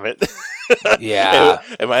 damn it. Yeah.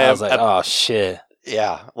 I was like, oh, shit.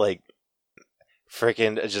 Yeah,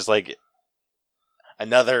 freaking just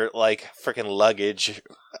another freaking luggage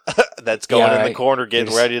that's going in the corner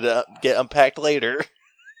getting ready to get unpacked later.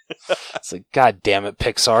 It's like, God damn it,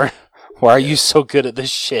 Pixar. Why are you so good at this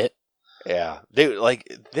shit? Yeah. Dude,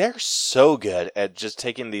 they're so good at just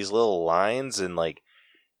taking these little lines and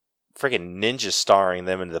freaking ninja starring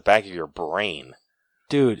them into the back of your brain.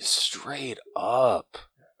 Dude, straight up.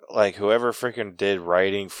 Whoever freaking did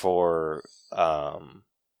writing for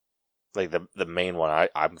the main one I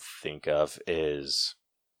think of is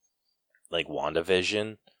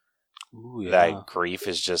WandaVision. Ooh, yeah. That grief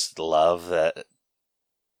is just love that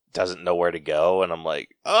doesn't know where to go, and I'm like,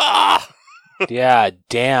 ah. Yeah,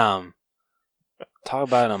 damn. Talk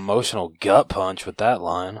about an emotional gut punch with that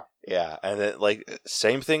line. Yeah, and then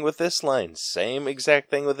same thing with this line, same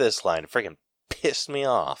exact thing with this line. It freaking pissed me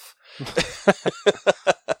off.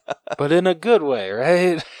 But in a good way,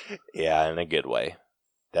 right? Yeah, in a good way.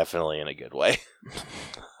 Definitely in a good way.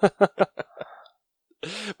 But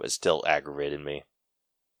still aggravated me.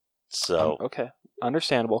 So okay.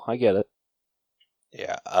 Understandable. I get it.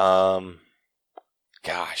 Yeah.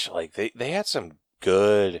 Gosh, they had some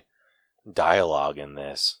good dialogue in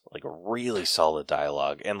this. Really solid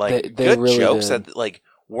dialogue. And they good really jokes did. that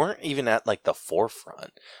weren't even at the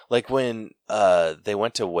forefront. When they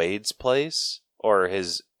went to Wade's place or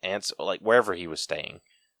his aunt's, wherever he was staying.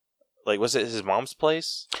 Was it his mom's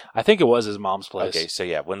place? I think it was his mom's place. Okay, so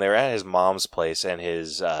yeah, when they're at his mom's place and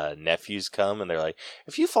his nephews come and they're like,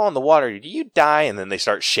 if you fall in the water, do you die? And then they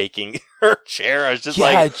start shaking her chair. I was just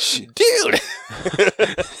dude!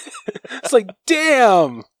 It's like,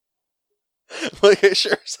 damn! I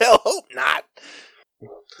sure as hell hope not.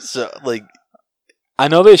 So, I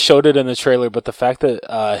know they showed it in the trailer, but the fact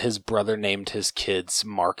that his brother named his kids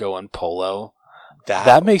Marco and Polo,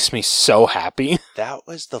 that makes me so happy. That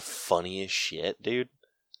was the funniest shit, dude.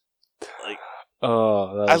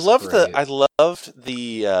 Oh, I loved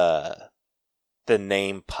the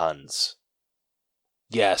name puns.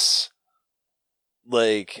 Yes.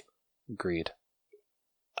 Agreed.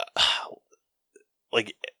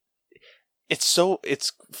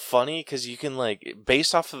 It's funny because you can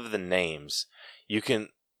based off of the names, you can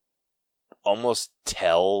almost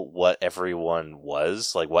tell what everyone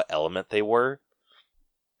was, what element they were.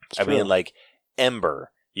 I mean,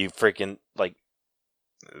 Ember, you freaking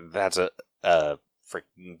that's a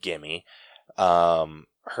freaking gimme.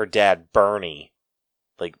 Her dad Bernie,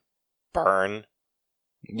 burn.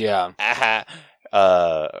 Yeah.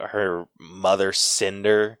 Her mother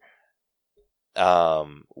Cinder.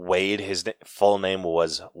 Wade, his full name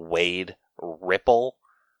was Wade Ripple.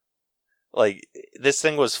 This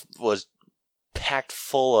thing was packed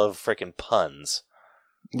full of freaking puns.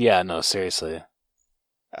 Yeah, no, seriously.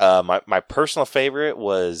 My personal favorite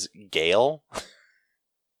was Gale.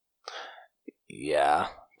 Yeah,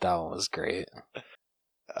 that one was great.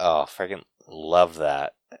 Oh, freaking love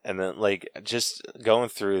that. And then, like, just going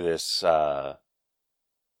through this,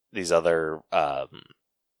 these other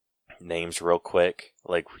names real quick.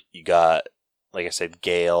 Like, you got, like I said,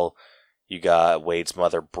 Gale. You got Wade's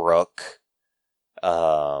mother, Brooke.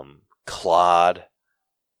 Claude.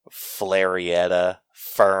 Flarietta.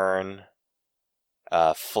 Fern.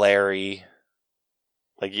 Flary.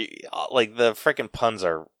 Like, the freaking puns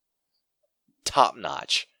are top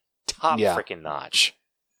notch. Top freaking notch.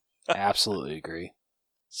 Absolutely agree.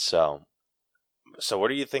 So what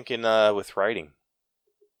are you thinking with writing?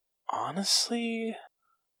 Honestly,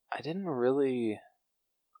 I didn't really...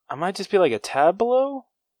 I might just be like a tad below,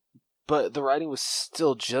 but the writing was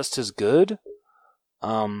still just as good.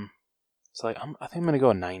 So like, I think I'm going to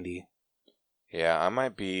go a 90. Yeah, I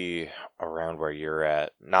might be around where you're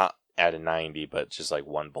at. Not at a 90, but just like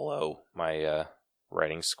one below my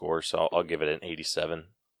writing score, so I'll give it an 87.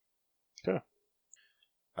 Okay.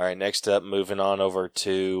 All right, next up, moving on over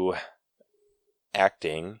to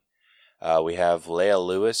acting. We have Leah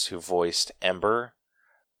Lewis, who voiced Ember.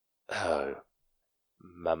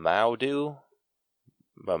 Mamoudou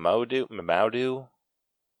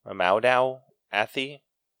Athey,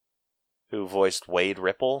 who voiced Wade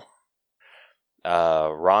Ripple.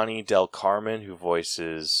 Ronnie Del Carmen, who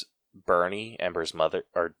voices Bernie, Ember's mother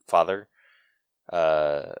or father.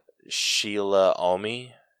 Sheila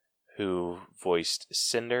Omi, who voiced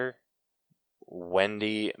Cinder.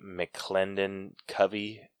 Wendy McClendon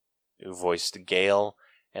Covey, who voiced Gale,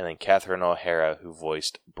 and then Catherine O'Hara, who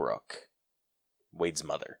voiced Brooke, Wade's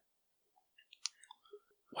mother.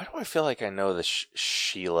 Why do I feel like I know the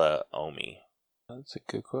Sheila Omi? That's a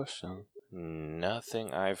good question.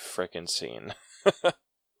 Nothing I've frickin' seen.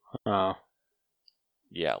 Oh.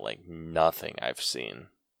 Yeah, like nothing I've seen.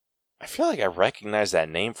 I feel like I recognize that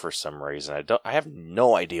name for some reason. I have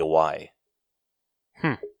no idea why.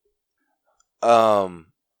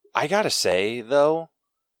 I gotta say, though,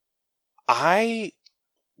 I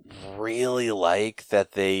really like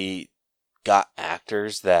that they got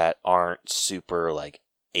actors that aren't super, like,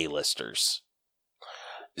 A-listers.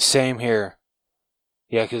 Same here.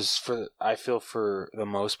 Yeah, because I feel for the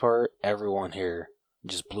most part, everyone here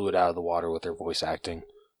just blew it out of the water with their voice acting.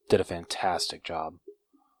 Did a fantastic job.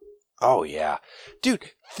 Oh, yeah.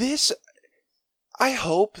 Dude, I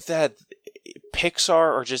hope that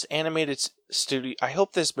Pixar or just animated studio, I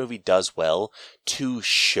hope this movie does well to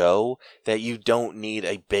show that you don't need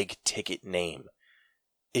a big ticket name.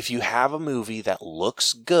 If you have a movie that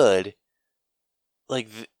looks good, like,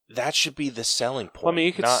 that should be the selling point. Well, I mean,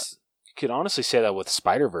 you could honestly say that with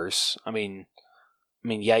Spider-Verse. I mean,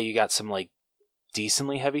 yeah, you got some, like,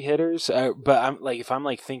 decently heavy hitters, but I'm like, if I'm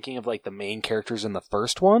like thinking of like the main characters in the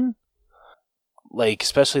first one, like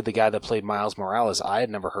especially the guy that played Miles Morales, I had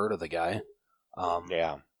never heard of the guy.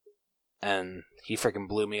 Yeah, and he freaking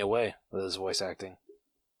blew me away with his voice acting.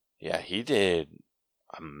 Yeah, he did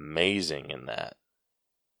amazing in that.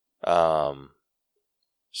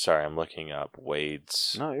 Sorry, I'm looking up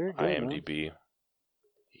Wade's you're good, IMDb. Man.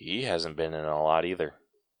 He hasn't been in a lot either.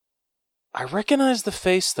 I recognize the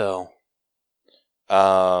face though.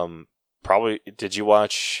 Probably. Did you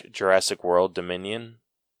watch Jurassic World Dominion?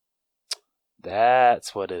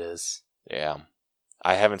 That's what it is. Yeah,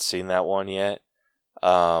 I haven't seen that one yet.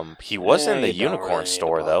 He was in the Unicorn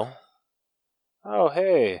Store though. Oh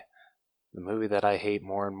hey, the movie that I hate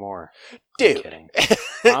more and more. Dude,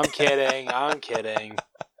 I'm kidding. I'm kidding.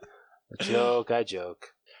 A joke. I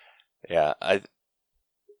joke. Yeah, I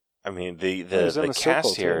mean the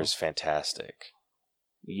cast here is fantastic.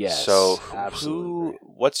 Yes. So absolutely.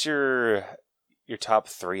 What's your top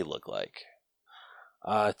 3 look like?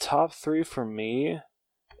 Top 3 for me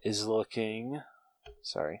is looking.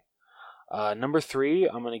 Sorry. Number 3,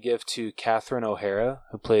 I'm gonna give to Catherine O'Hara,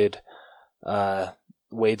 who played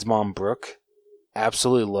Wade's mom, Brooke.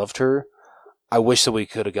 Absolutely loved her. I wish that we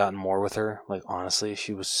could have gotten more with her. Like honestly,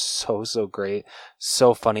 she was so great,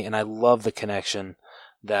 so funny, and I love the connection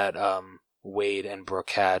that Wade and Brooke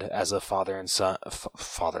had as a father and son.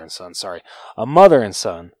 Sorry, a mother and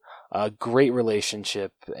son. A great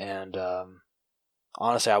relationship, and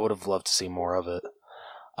honestly, I would have loved to see more of it.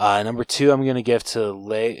 Number 2, I'm gonna give to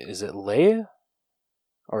Is it Leia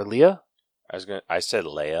or Leah? I said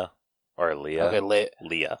Leia or Leah. Okay,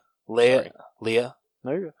 Leah. Leah.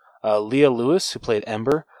 There you go. Leah Lewis, who played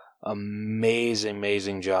Ember.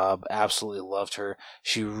 Amazing job. Absolutely loved her.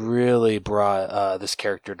 She really brought this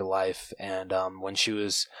character to life. And when she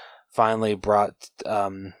was finally brought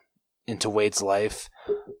into Wade's life.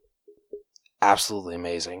 Absolutely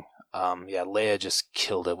amazing. Leia just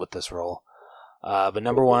killed it with this role. But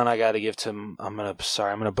number one, I got to give to I'm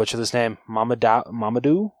gonna butcher this name.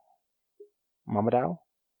 Mamadou.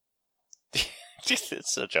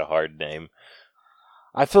 It's such a hard name.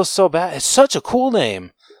 I feel so bad. It's such a cool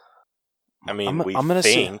name. I mean, I'm gonna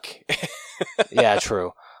think. Yeah,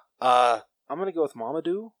 true. I'm gonna go with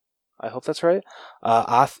Mamadou. I hope that's right.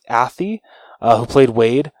 Athi, who played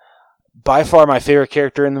Wade, by far my favorite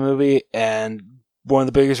character in the movie, and one of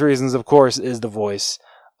the biggest reasons, of course, is the voice.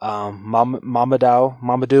 Mamadou.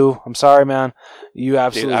 I'm sorry, man. You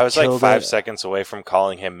absolutely. Dude, I was like killed 5 it. seconds away from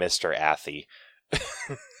calling him Mr. Athi.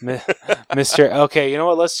 Mr. Okay, you know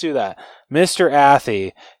what? Let's do that. Mr.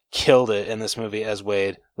 Athi killed it in this movie as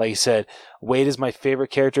Wade. Like you said, Wade is my favorite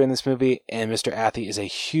character in this movie, and Mr. Athi is a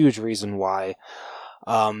huge reason why.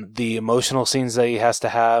 The emotional scenes that he has to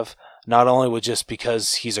have, not only with just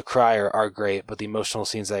because he's a crier, are great, but the emotional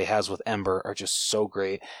scenes that he has with Ember are just so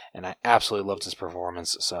great, and I absolutely loved his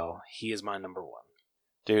performance. So he is my number one.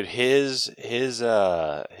 Dude, his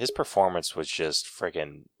performance was just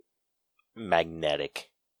freaking magnetic.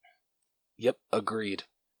 Yep, agreed.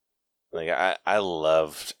 Like I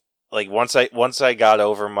loved, like, once I got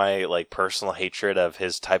over my like personal hatred of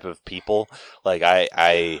his type of people, like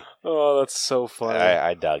I Oh, that's so funny.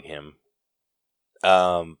 I dug him.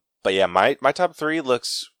 But yeah, my top three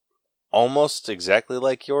looks almost exactly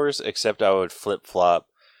like yours, except I would flip flop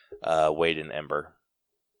Wade and Ember.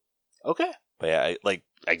 Okay. But yeah,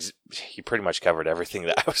 he pretty much covered everything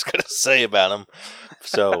that I was gonna say about him.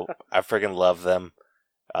 So I freaking love them.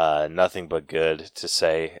 Nothing but good to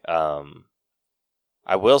say.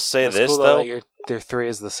 I will say That's this cool, though. that their three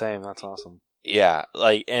is the same. That's awesome. Yeah,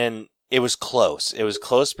 like, and it was close. It was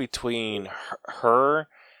close between her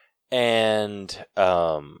and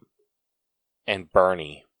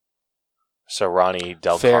Bernie. So Ronnie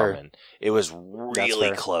Del Fair. Carmen. It was really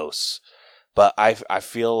fair. close. But I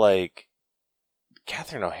feel like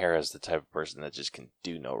Catherine O'Hara is the type of person that just can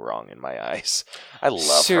do no wrong in my eyes. I love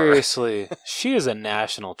her. Seriously, she is a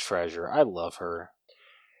national treasure. I love her.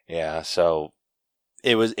 Yeah, so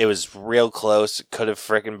it was real close. It could have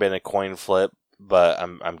freaking been a coin flip, but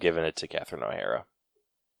I'm giving it to Catherine O'Hara.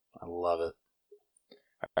 I love it.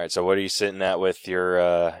 All right, so what are you sitting at with your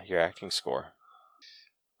acting score?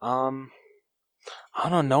 I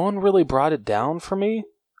don't know. No one really brought it down for me.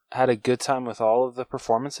 I had a good time with all of the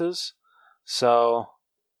performances, so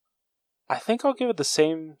I think I'll give it the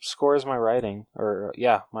same score as my writing.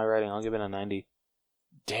 My writing. I'll give it a 90.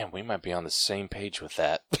 Damn, we might be on the same page with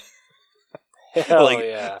that. Hell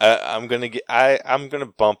yeah! I'm gonna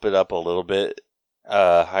bump it up a little bit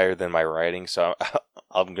higher than my writing, so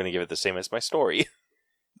I'm gonna give it the same as my story.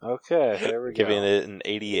 Okay, there we go. Giving it an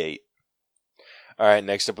 88. All right,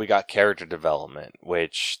 next up we got character development,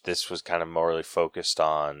 which this was kind of morally focused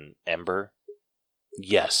on Ember.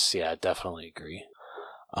 Yes, yeah, definitely agree.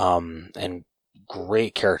 And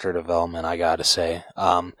great character development, I gotta say.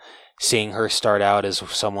 Seeing her start out as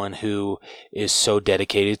someone who is so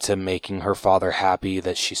dedicated to making her father happy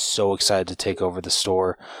that she's so excited to take over the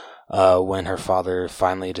store when her father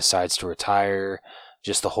finally decides to retire,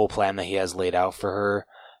 just the whole plan that he has laid out for her.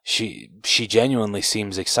 She genuinely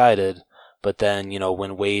seems excited, but then,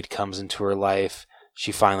 when Wade comes into her life,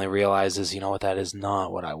 she finally realizes, that is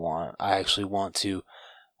not what I want. I actually want to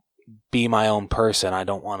be my own person. I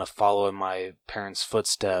don't want to follow in my parents'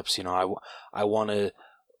 footsteps. I want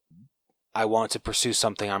to pursue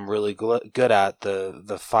something I'm really good at.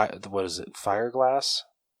 What is it? Fireglass?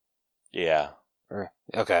 Yeah.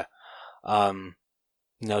 Okay.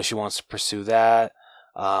 She wants to pursue that.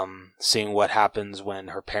 Seeing what happens when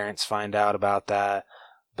her parents find out about that,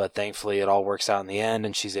 but thankfully it all works out in the end,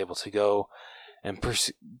 and she's able to go and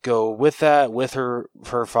go with that, with her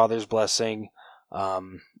father's blessing.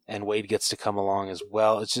 And Wade gets to come along as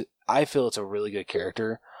well. I feel it's a really good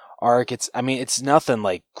character arc. It's nothing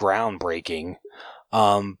like groundbreaking,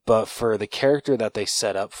 but for the character that they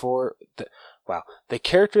set up for, the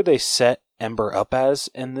character they set Ember up as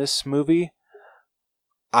in this movie,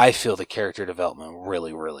 I feel the character development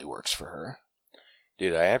really, really works for her.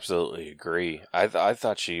 Dude, I absolutely agree. I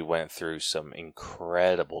thought she went through some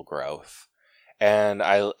incredible growth, and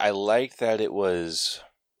I like that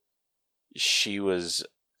she was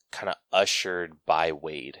kind of ushered by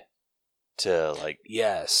Wade to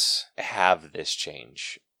yes, have this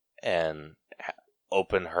change and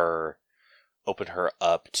open her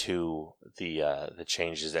up to the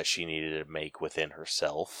changes that she needed to make within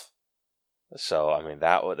herself. So I mean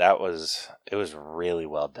it was really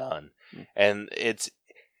well done, and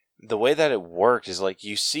the way that it worked is like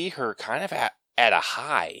you see her kind of at a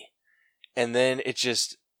high, and then it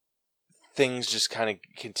just things just kind of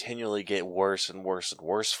continually get worse and worse and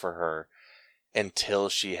worse for her until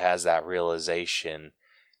she has that realization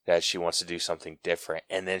that she wants to do something different,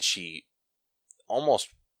 and then she almost,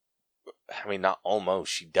 I mean, not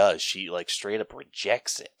almost, she does. She like straight up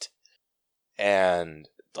rejects it, and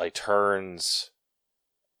like turns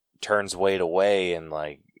Wade away and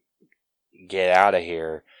like get out of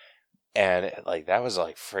here, and like that was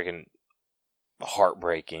like friggin'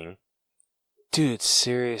 heartbreaking. Dude,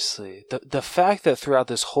 seriously. The fact that throughout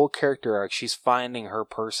this whole character arc she's finding her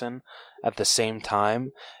person at the same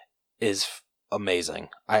time is amazing.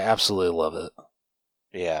 I absolutely love it.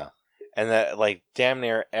 Yeah. And that like damn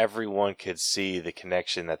near everyone could see the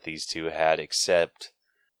connection that these two had except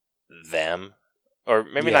them. Or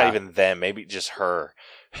maybe not even them, maybe just her.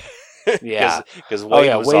 Yeah. Because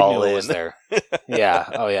Wade was Wade all knew in. was there. Yeah.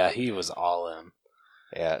 Oh yeah, he was all in.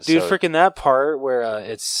 Yeah, dude, freaking that part where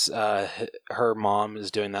it's her mom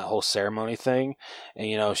is doing that whole ceremony thing,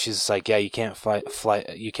 and she's like, yeah, you can't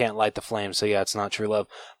you can't light the flame, so yeah, it's not true love.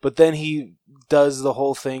 But then he does the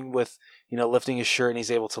whole thing with lifting his shirt, and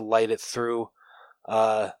he's able to light it through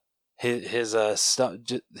his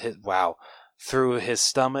through his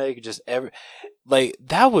stomach, like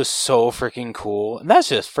that was so freaking cool, and that's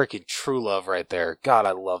just freaking true love right there. God,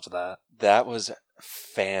 I loved that. That was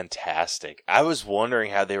fantastic. I was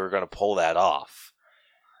wondering how they were going to pull that off.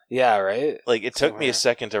 Yeah, right? Like, it took me a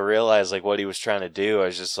second to realize, like, what he was trying to do. I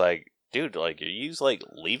was just like, dude, like, are you, like,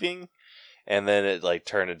 leaving? And then it, like,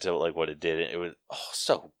 turned into, like, what it did. It was,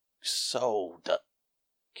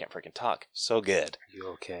 can't freaking talk. So good. Are you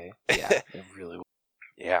okay? Yeah, it really was.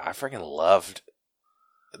 Yeah, I freaking loved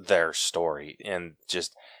their story. And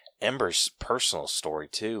just Ember's personal story,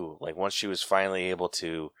 too. Like, once she was finally able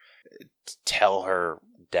to tell her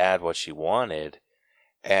dad what she wanted,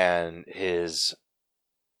 and his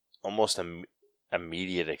almost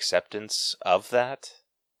immediate acceptance of that,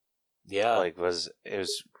 like it was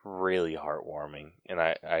really heartwarming, and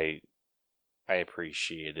I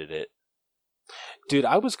appreciated it. Dude,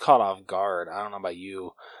 I was caught off guard. I don't know about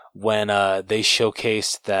you, when they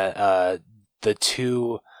showcased that the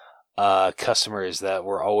two customers that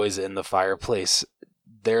were always in the fireplace,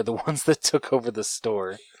 they're the ones that took over the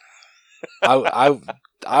store. I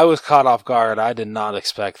was caught off guard. I did not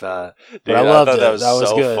expect that. But Dude, I loved it. That was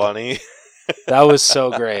so good. Funny. That was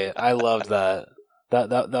so great. I loved that.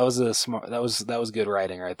 That was a smart. That was good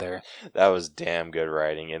writing right there. That was damn good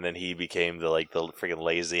writing. And then he became the freaking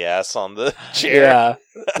lazy ass on the chair.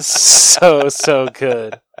 Yeah, so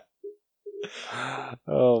good.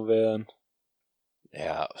 Oh man.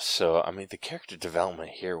 Yeah. So I mean, the character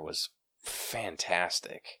development here was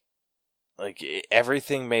fantastic. Like,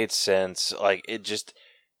 everything made sense. Like, it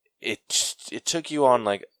took you on,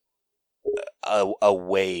 like, a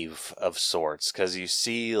wave of sorts. Because you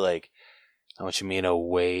see, like... What you mean, a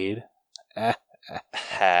wade? You're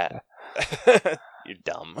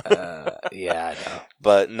dumb. Yeah, I know.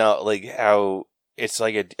 But, no, like, how it's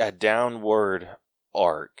like a downward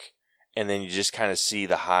arc. And then you just kind of see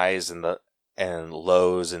the highs and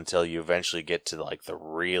lows until you eventually get to, like, the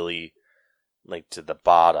really... like, to the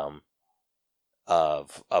bottom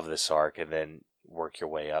of this arc, and then work your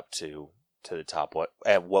way up to the top,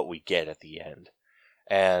 what we get at the end.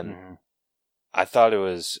 And I thought it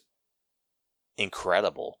was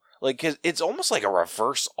incredible. Like, 'cause it's almost like a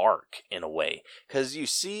reverse arc in a way, because you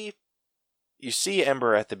see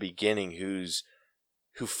Ember at the beginning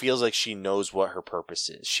who feels like she knows what her purpose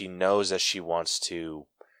is. She knows that she wants to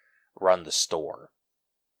run the store.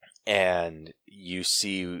 And you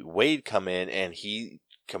see Wade come in, and he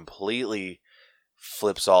completely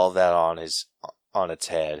flips all of that on its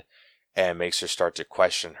head, and makes her start to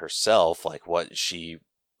question herself, like what she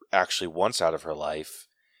actually wants out of her life.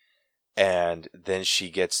 And then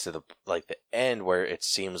she gets to the end where it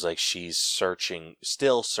seems like she's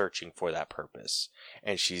still searching for that purpose,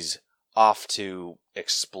 and she's off to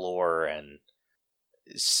explore and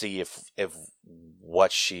see if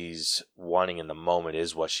what she's wanting in the moment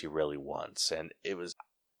is what she really wants. And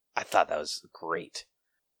I thought that was great.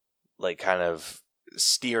 Like, kind of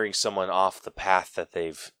steering someone off the path that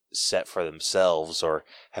they've set for themselves or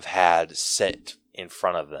have had set in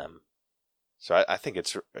front of them. So I think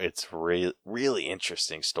it's really, really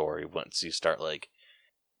interesting story once you start, like,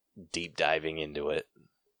 deep diving into it.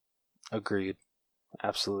 Agreed.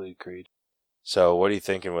 Absolutely agreed. So what are you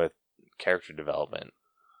thinking with character development?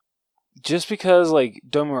 Just because, like,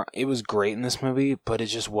 don't get me wrong, it was great in this movie, but it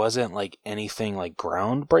just wasn't, like, anything, like,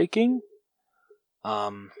 groundbreaking.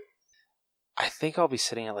 I think I'll be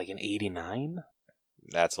sitting at, like, an 89.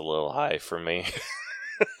 That's a little high for me.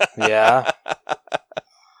 Yeah.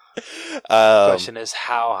 Question is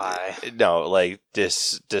how high? No, like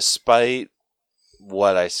despite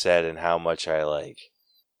what I said and how much I like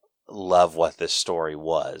love what this story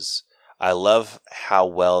was, I love how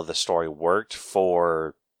well the story worked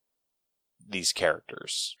for these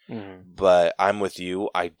characters. Mm-hmm. But I'm with you.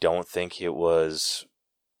 I don't think it was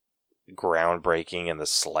groundbreaking in the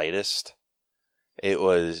slightest. It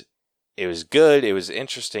was good, it was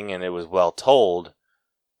interesting, and it was well told.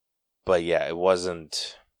 But yeah, it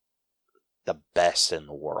wasn't the best in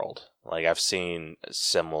the world. Like, I've seen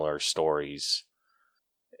similar stories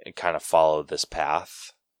kind of follow this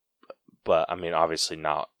path. But I mean, obviously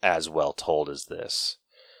not as well told as this.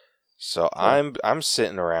 So I'm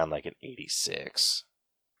sitting around like an 86.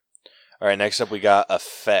 All right, next up we got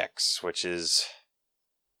effects, which is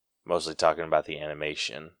mostly talking about the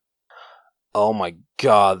animation. Oh my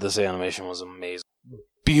god, this animation was amazing.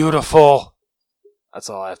 Beautiful! That's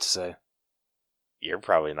all I have to say. You're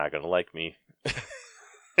probably not going to like me.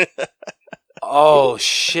 Oh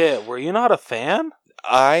shit, were you not a fan?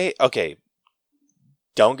 Okay,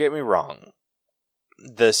 don't get me wrong.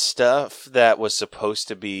 The stuff that was supposed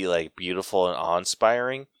to be like beautiful and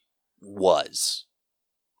awe-inspiring was.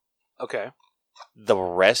 Okay. The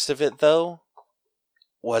rest of it, though,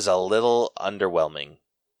 was a little underwhelming.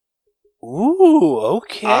 Ooh,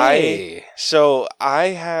 okay. I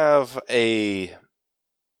have a...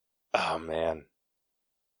 Oh, man.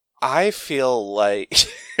 I feel like...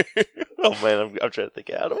 Oh, man, I'm trying to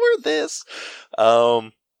think how to word this.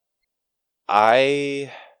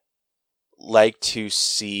 I like to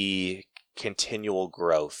see continual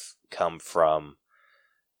growth come from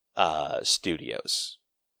studios.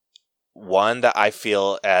 One that I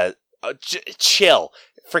feel as... chill.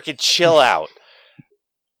 Freaking chill out.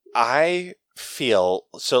 I feel...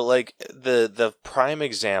 So, like, the prime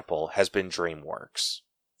example has been DreamWorks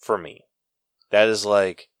for me. That is,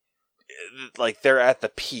 like they're at the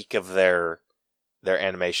peak of their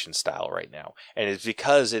animation style right now. And it's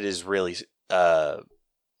because it is really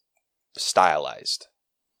stylized.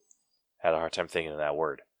 Had a hard time thinking of that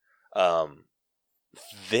word.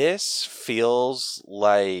 This feels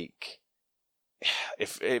like...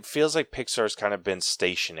 It feels like Pixar's kind of been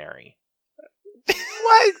stationary.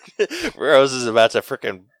 What? Rose is about to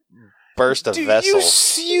freaking burst a vessel.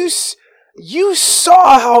 You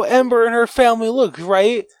saw how Ember and her family looked,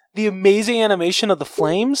 right? The amazing animation of the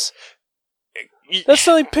flames? That's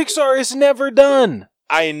something Pixar has never done.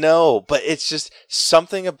 I know, but it's just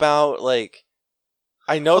something about, like...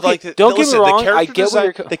 I know, okay, like... Don't get me wrong, I get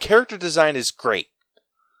where the character design is great.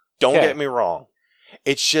 Don't get me wrong.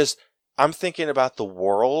 It's just, I'm thinking about the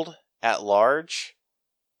world at large.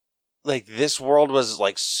 Like, this world was,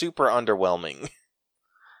 like, super underwhelming.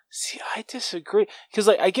 See, I disagree. Because,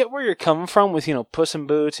 like, I get where you're coming from with, Puss in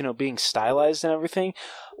Boots, being stylized and everything.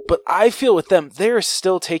 But I feel with them, they're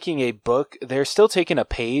still taking a book, they're still taking a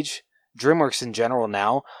page, DreamWorks in general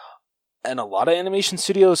now, and a lot of animation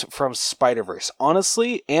studios from Spider-Verse.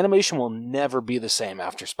 Honestly, animation will never be the same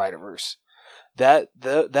after Spider-Verse. That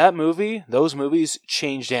movie, those movies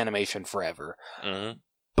changed animation forever. Mm-hmm.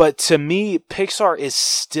 But to me, Pixar is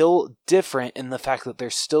still different in the fact that they're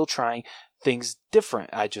still trying things different.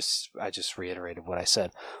 I just reiterated what I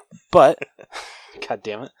said. But, god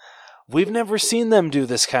damn it, we've never seen them do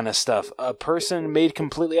this kind of stuff. A person made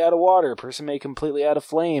completely out of water, a person made completely out of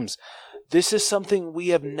flames. This is something we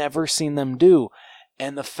have never seen them do.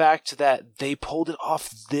 And the fact that they pulled it off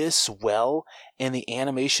this well and the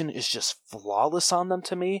animation is just flawless on them,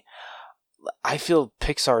 to me, I feel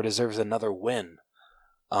Pixar deserves another win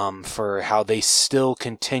for how they still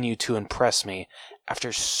continue to impress me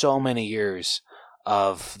after so many years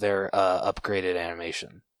of their upgraded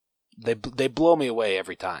animation. They blow me away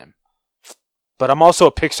every time. But I'm also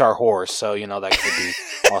a Pixar whore, so, that could be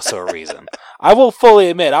also a reason. I will fully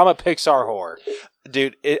admit, I'm a Pixar whore.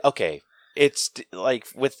 Dude, okay. It's like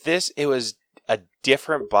with this, it was a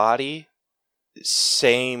different body,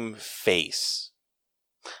 same face.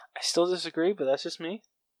 I still disagree, but that's just me.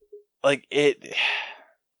 Like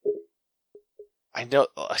I know.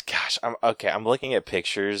 Gosh, I'm looking at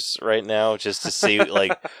pictures right now just to see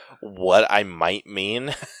like what I might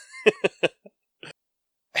mean.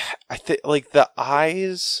 I think like the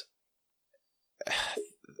eyes.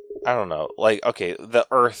 I don't know. Like, okay, the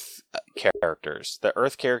Earth characters. The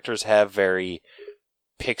Earth characters have very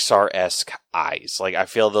Pixar-esque eyes. Like, I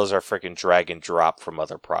feel those are freaking drag and drop from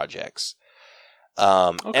other projects.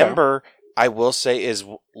 Okay. Ember, I will say, is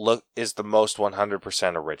the most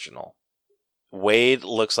 100% original. Wade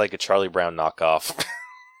looks like a Charlie Brown knockoff.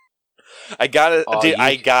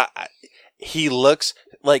 he looks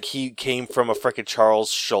like he came from a frickin'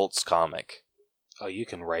 Charles Schultz comic. Oh, you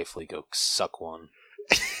can rightfully go suck one.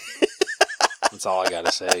 That's all I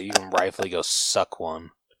gotta say. You can rightfully go suck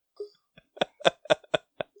one.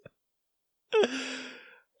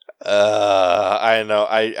 I know.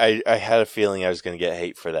 I had a feeling I was gonna get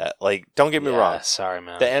hate for that. Like, don't get me wrong. Sorry,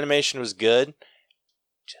 man. The animation was good.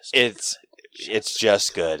 It's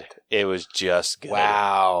just good. It was just good.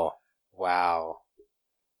 Wow.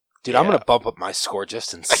 Dude, I'm gonna bump up my score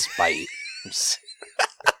just in spite.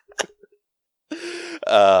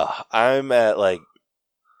 I'm at like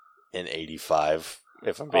an 85.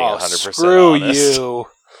 If I'm being 100% screw honest. you.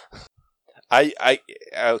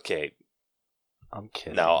 Okay. I'm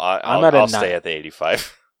kidding. No, I'll stay at the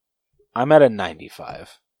 85. I'm at a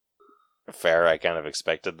 95. Fair. I kind of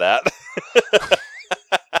expected that.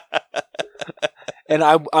 And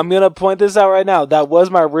I'm gonna point this out right now. That was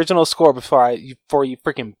my original score before you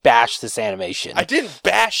freaking bashed this animation. I didn't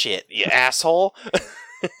bash it, you asshole.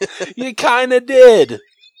 You kind of did.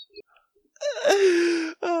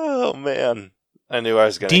 Oh man, I knew I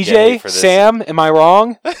was gonna DJ get hate for this. Sam, am I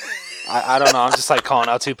wrong? I don't know. I'm just like calling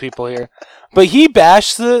out two people here, but he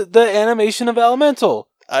bashed the animation of Elemental.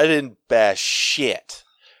 I didn't bash shit.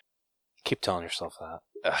 Keep telling yourself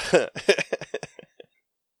that.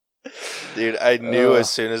 Dude, I knew as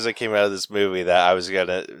soon as I came out of this movie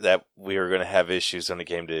that we were gonna have issues when it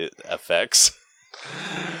came to effects.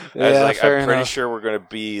 I was like, I'm pretty sure we're gonna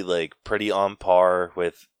be like pretty on par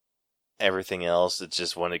with everything else. It's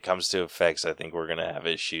just when it comes to effects, I think we're gonna have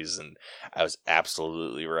issues, and I was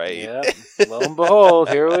absolutely right. Yeah, lo and behold,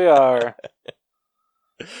 here we are.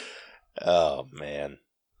 Oh man.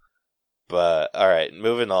 But all right,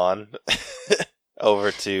 moving on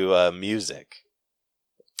over to music.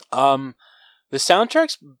 The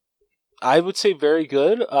soundtrack's, I would say, very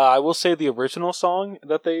good. I will say the original song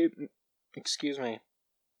that they,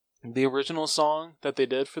 the original song that they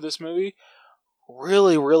did for this movie,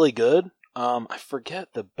 really, really good. I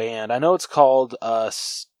forget the band. I know it's called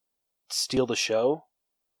Steal the Show.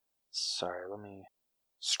 Sorry, let me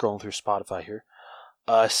scroll through Spotify here.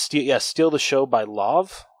 Steal the Show by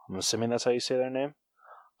Love. I'm assuming that's how you say their name.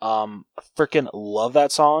 Freaking love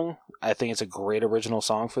that song. I think it's a great original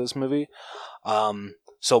song for this movie.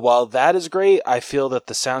 So while that is great, I feel that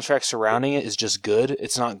the soundtrack surrounding it is just good.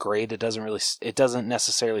 It's not great. It doesn't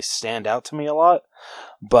necessarily stand out to me a lot,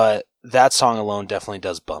 but that song alone definitely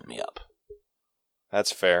does bump me up.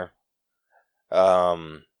 That's fair.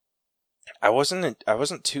 I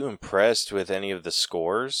wasn't too impressed with any of the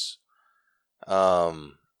scores. But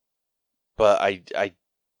I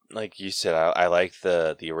like you said, I like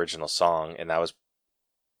the original song, and that was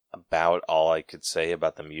about all I could say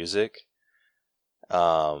about the music.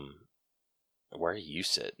 Where are you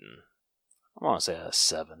sitting? I want to say a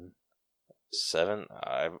 7. 7?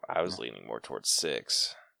 I was leaning more towards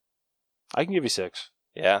 6. I can give you 6.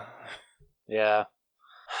 Yeah? Yeah.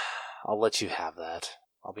 I'll let you have that.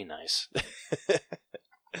 I'll be nice.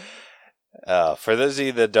 For those of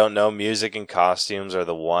you that don't know, music and costumes are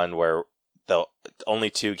the only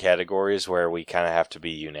two categories where we kind of have to be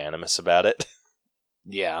unanimous about it.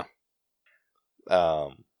 Yeah.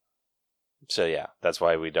 So yeah, that's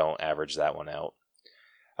why we don't average that one out.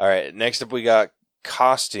 All right, next up we got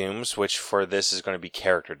costumes, which for this is going to be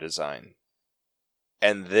character design.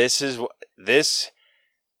 And this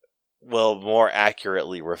will more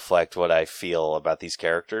accurately reflect what I feel about these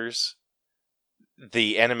characters.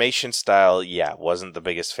 The animation style, wasn't the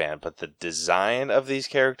biggest fan, but the design of these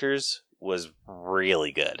characters was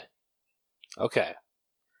really good. Okay.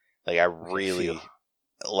 Like, I really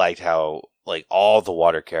liked how, like, all the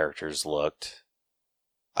water characters looked.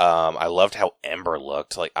 I loved how Ember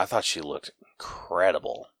looked. Like, I thought she looked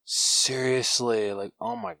incredible. Seriously, like,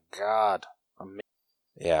 oh my god.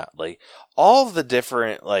 Yeah, like, all of the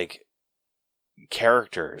different, like,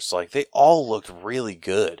 characters, like, they all looked really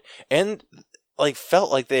good. And, like,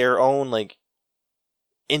 felt like their own, like,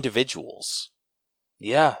 individuals.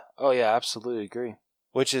 Yeah. Oh yeah, absolutely agree.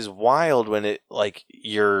 Which is wild when it, like,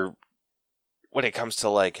 when it comes to,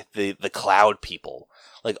 like, the cloud people.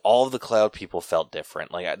 Like, all of the cloud people felt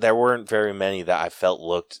different. Like, there weren't very many that I felt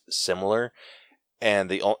looked similar.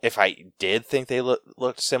 And if I did think they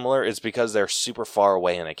looked similar, it's because they're super far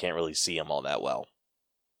away and I can't really see them all that well.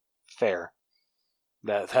 Fair.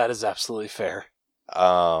 That is absolutely fair.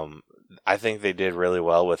 I think they did really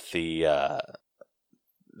well with the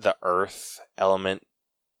earth element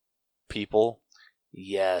people.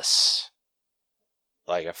 Yes.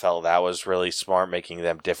 Like, I felt that was really smart, making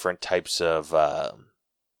them different types of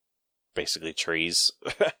basically trees.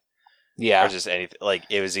 Yeah. Or just anything. Like,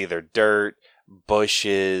 it was either dirt,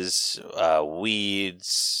 bushes,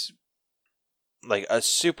 weeds, like a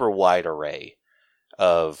super wide array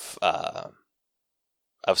of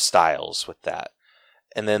styles with that.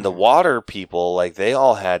 And then the water people, like, they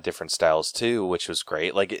all had different styles too, which was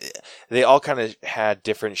great. Like, they all kind of had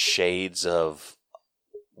different shades of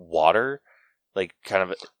water. Like, kind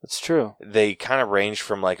of, It's true. they kind of ranged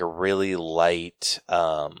from like a really light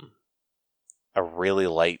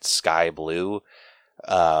sky blue,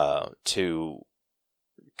 to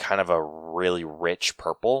kind of a really rich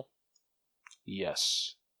purple.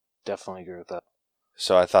 Yes, definitely agree with that.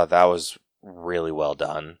 So I thought that was really well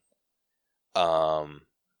done. I'm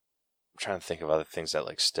trying to think of other things that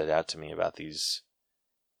like stood out to me about these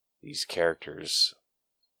characters.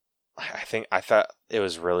 I thought it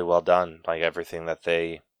was really well done, like everything that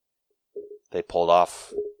they pulled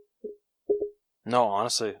off. No,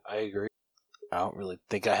 honestly, I agree. I don't really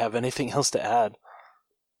think I have anything else to add.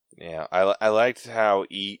 Yeah, I liked how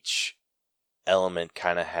each element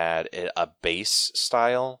kind of had a base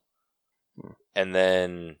style, and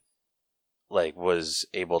then like was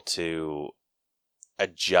able to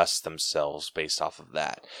adjust themselves based off of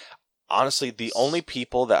that. Honestly, the only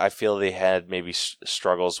people that I feel they had maybe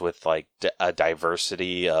struggles with like a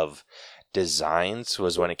diversity of designs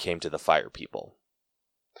was when it came to the fire people.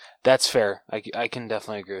 That's fair. I can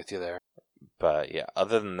definitely agree with you there. But yeah,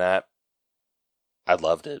 other than that, I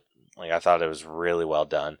loved it. Like, I thought it was really well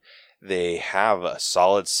done. They have a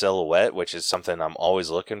solid silhouette, which is something I'm always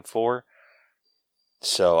looking for.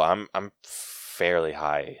 So I'm fairly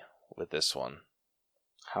high with this one.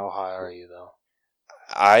 How high are you though?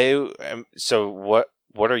 I am. So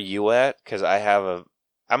what are you at? Because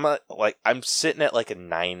I'm sitting at like a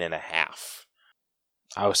 9.5.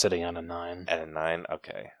 I was sitting at a 9. At a 9,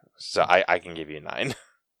 okay. So I can give you a 9.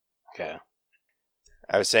 Okay.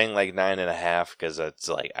 I was saying like 9.5 because it's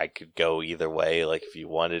like I could go either way. Like if you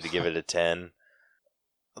wanted to give it a 10,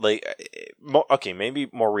 like okay, maybe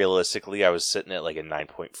more realistically, I was sitting at like a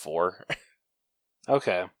 9.4.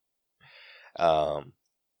 Okay.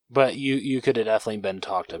 But you could have definitely been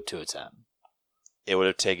talked up to a 10. It would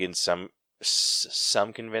have taken some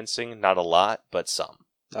convincing, not a lot, but some.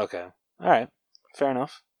 Okay. All right. Fair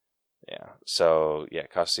enough. Yeah. So yeah,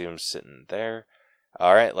 costumes sitting there.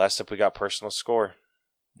 All right. Last up, we got personal score.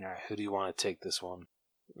 All right. Who do you want to take this one?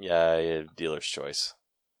 Yeah, dealer's choice.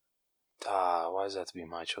 Why does that have to be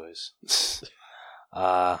my choice?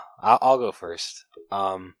 I'll go first.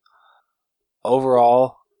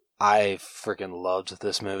 Overall, I freaking loved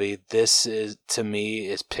this movie. This is, to me,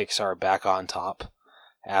 is Pixar back on top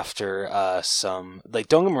after some, like,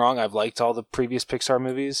 don't get me wrong, I've liked all the previous Pixar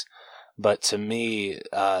movies, but to me,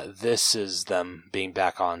 this is them being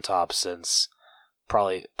back on top since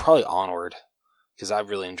probably Onward, because I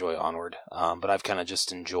really enjoy Onward, but I've kind of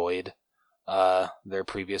just enjoyed their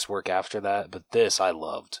previous work after that, but this I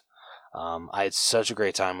loved. I had such a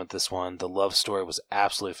great time with this one. The love story was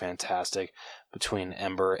absolutely fantastic between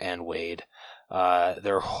Ember and Wade.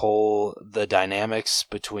 The dynamics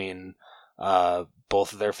between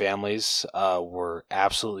both of their families were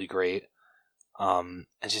absolutely great. And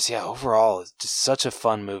just, yeah, overall, it's just such a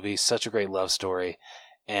fun movie, such a great love story,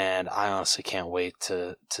 and I honestly can't wait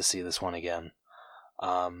to see this one again.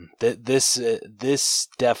 This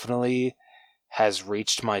definitely has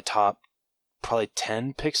reached my top probably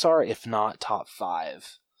 10 Pixar, if not top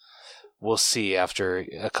 5. We'll see after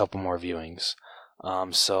a couple more viewings.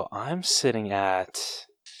 So I'm sitting at,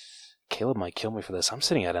 Caleb might kill me for this, I'm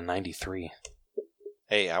sitting at a 93.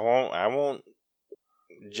 Hey, I won't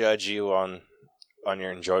judge you on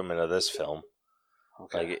your enjoyment of this film.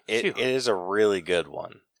 Okay. Like it is a really good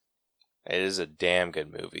one. It is a damn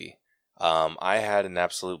good movie. I had an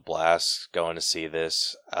absolute blast going to see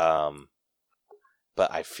this. But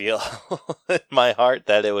I feel in my heart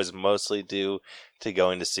that it was mostly due to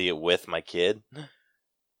going to see it with my kid.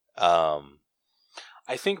 I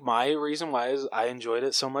think my reason why is I enjoyed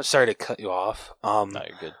it so much. Sorry to cut you off. No,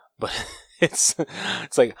 you're good. But it's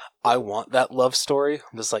like I want that love story.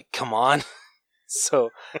 I'm just like, come on.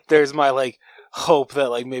 So there's my like hope that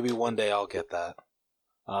like maybe one day I'll get that.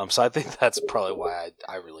 So I think that's probably why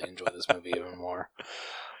I really enjoy this movie even more.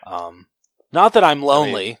 Not that I'm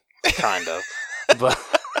lonely, kind of. But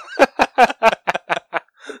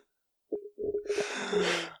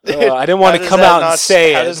I didn't want to come out and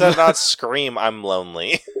say it. How does that not scream, I'm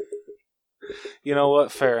lonely? You know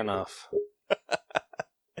what? Fair enough.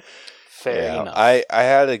 Fair enough. I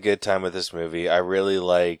had a good time with this movie. I really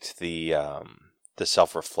liked the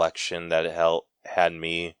self-reflection that it had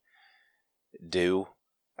me do.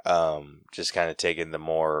 Just kind of taking the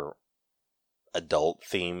more adult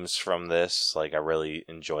themes from this. Like, I really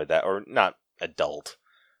enjoyed that. Or not adult.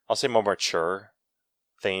 I'll say more mature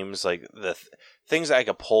themes, like the things that I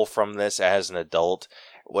could pull from this as an adult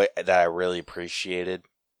that I really appreciated.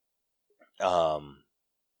 And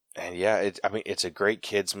yeah, it's a great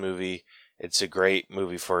kids movie. It's a great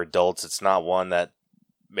movie for adults. It's not one that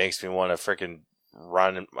makes me want to freaking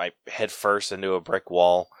run my head first into a brick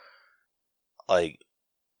wall. Like,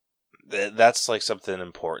 that's like something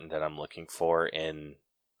important that I'm looking for in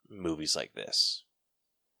movies like this.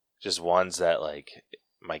 Just ones that like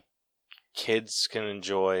my kids can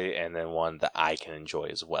enjoy, and then one that I can enjoy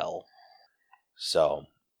as well. So,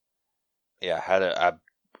 yeah, I had a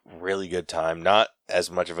really good time. Not as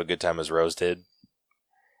much of a good time as Rose did,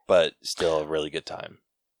 but still a really good time.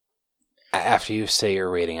 After you say your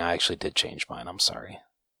rating, I actually did change mine. I'm sorry.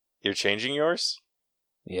 You're changing yours?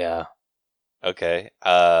 Yeah. Okay.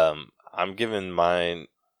 I'm giving mine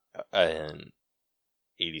an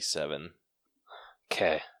 87.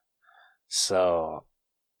 Okay. So,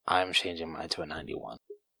 I'm changing mine to a 91.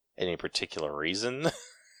 Any particular reason?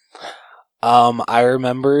 I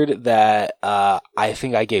remembered that I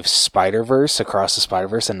think I gave Spider-Verse, Across the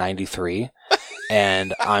Spider-Verse, a 93.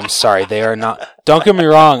 And I'm sorry, they are not... Don't get me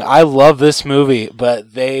wrong, I love this movie,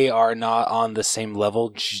 but they are not on the same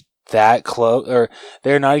level that close, or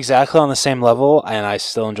they're not exactly on the same level, and I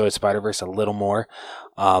still enjoyed Spider-Verse a little more.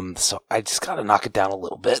 So I just gotta knock it down a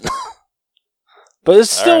little bit. But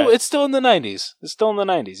it's still in the 90s. It's still in the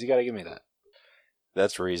 90s. You gotta give me that.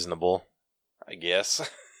 That's reasonable, I guess.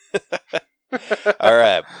 All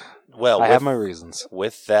right. Well, I have my reasons.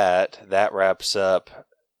 With that wraps up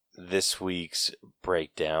this week's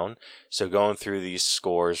breakdown. So going through these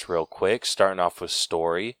scores real quick, starting off with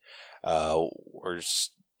story, we're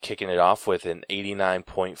kicking it off with an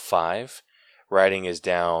 89.5. Writing is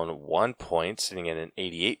down 1 point, sitting at an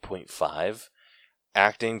 88.5.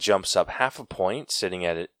 Acting jumps up half a point, sitting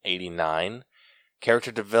at an 89.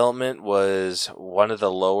 Character development was one of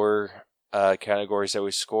the lower categories that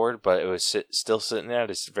we scored, but it was still sitting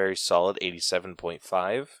at a very solid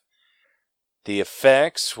 87.5. The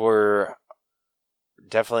effects were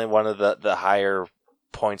definitely one of the higher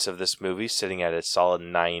points of this movie, sitting at a solid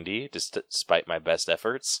 90, despite my best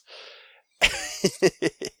efforts.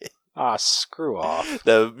 Screw off.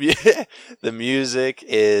 The music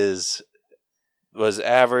was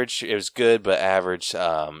average. It was good, but average.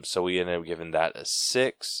 So we ended up giving that a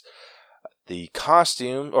 6. The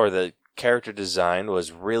costume or the character design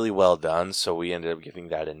was really well done, so we ended up giving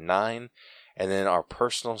that a 9. And then our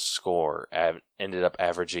personal score ended up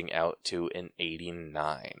averaging out to an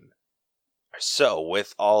 89. So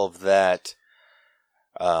with all of that,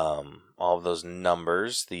 all of those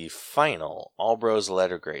numbers, the final All Bros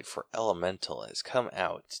letter grade for Elemental has come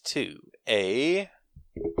out to a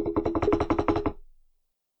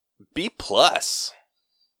B+.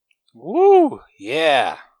 Woo!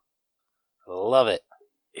 Yeah. Love it.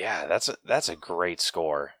 Yeah, that's a great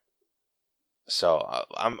score. So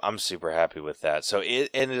I'm super happy with that. So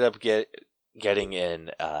it ended up getting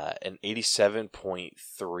an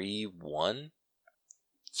 87.31.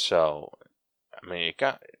 So I mean,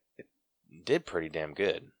 it did pretty damn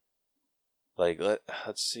good. Like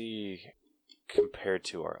let's see compared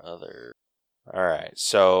to our other. All right,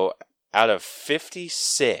 so out of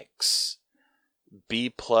 56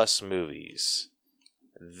 B+ movies,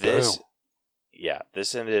 this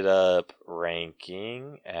ended up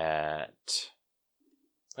ranking at...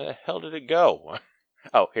 Where the hell did it go?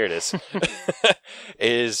 Oh, here it is. It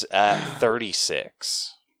is at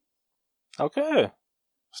 36. Okay.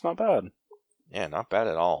 It's not bad. Yeah, not bad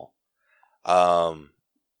at all.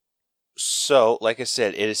 So, like I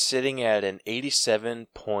said, it is sitting at an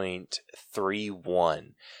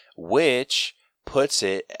 87.31, which puts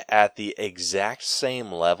it at the exact same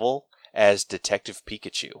level as Detective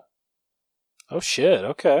Pikachu. Oh, shit.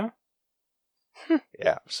 Okay.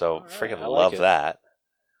 Yeah, so right, freaking I love like it. that.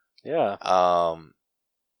 Yeah.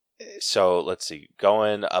 So let's see,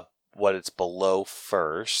 going up what it's below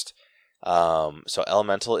first. So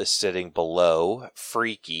Elemental is sitting below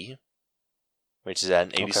Freaky, which is at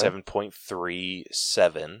an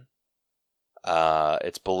 87.37.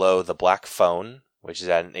 It's below The Black Phone, which is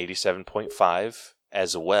at an 87.5,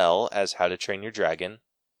 as well as How to Train Your Dragon.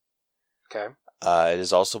 Okay. It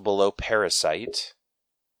is also below Parasite.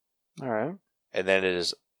 All right. And then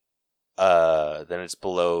it's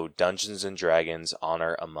below Dungeons and Dragons: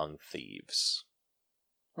 Honor Among Thieves.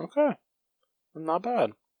 Okay. Not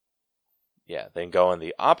bad. Yeah, then going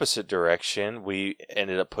the opposite direction, we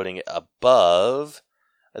ended up putting it above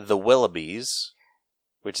The Willoughbys,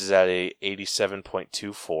 which is at a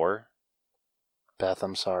 87.24. Beth,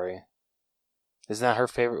 I'm sorry. Isn't that her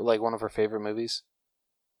favorite, like one of her favorite movies?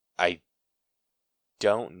 I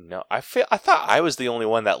don't know. I thought I was the only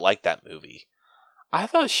one that liked that movie. I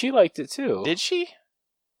thought she liked it too. Did she?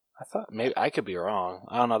 I thought maybe I could be wrong.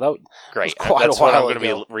 I don't know. That Great. was quite That's a while what I'm going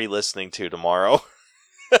ago. to be re-listening to tomorrow.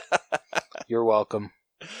 You're welcome.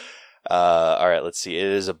 All right, let's see. It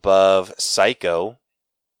is above Psycho,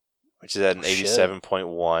 which is at an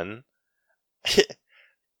 87.1.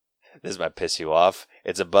 This might piss you off.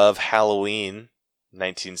 It's above Halloween,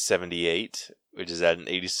 1978, which is at an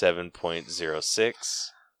 87.06.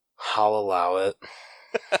 I'll allow it.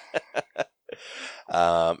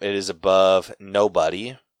 It is above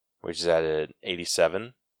Nobody, which is at an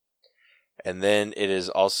 87. And then it is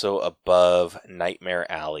also above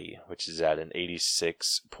Nightmare Alley, which is at an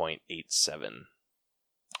 86.87.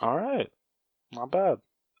 All right. Not bad.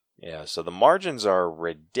 Yeah, so the margins are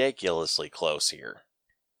ridiculously close here.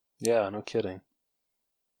 Yeah, no kidding.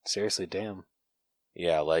 Seriously, damn.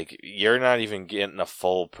 Yeah, like, you're not even getting a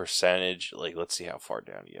full percentage. Like, let's see how far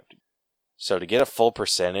down you have to. So to get a full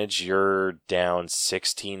percentage, you're down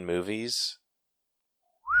 16 movies.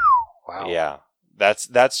 Wow. Yeah,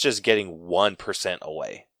 that's just getting 1%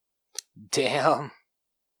 away. Damn.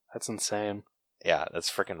 That's insane. Yeah,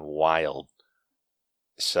 that's freaking wild.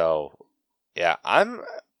 So, yeah, I'm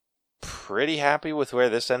pretty happy with where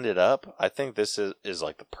this ended up. I think this is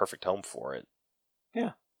like the perfect home for it.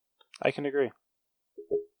 Yeah, I can agree.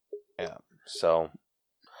 Yeah, so...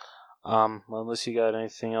 unless you got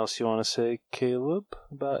anything else you want to say, Caleb,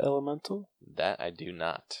 about Elemental? That I do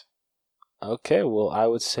not. Okay, well, I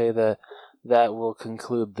would say that will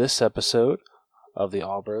conclude this episode of the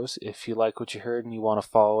All Bros. If you like what you heard and you want to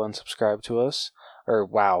follow and subscribe to us, I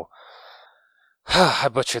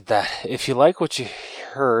butchered that. If you like what you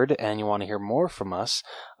heard and you want to hear more from us,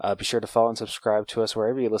 be sure to follow and subscribe to us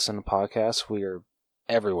wherever you listen to podcasts. We are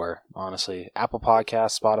everywhere, honestly. Apple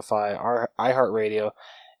Podcasts, Spotify, iHeartRadio,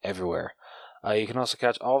 everywhere. You can also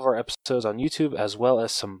catch all of our episodes on YouTube as well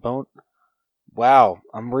as some Wow,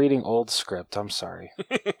 I'm reading old script. I'm sorry.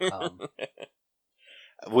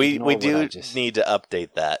 We do need to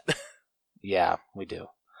update that. Yeah, we do.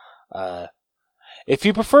 If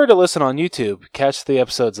you prefer to listen on YouTube, catch the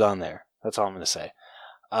episodes on there. That's all I'm going to say.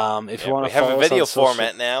 If you want to have a video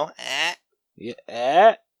format now.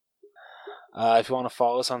 Yeah. If you want to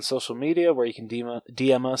follow us on social media, where you can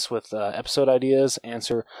DM us with episode ideas,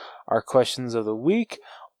 answer our questions of the week,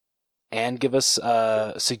 and give us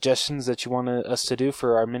suggestions that you want us to do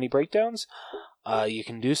for our mini breakdowns, you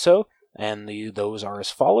can do so. And those are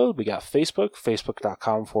as followed. We got Facebook,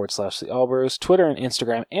 facebook.com/The Allbros, Twitter and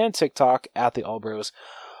Instagram and TikTok at The Allbros.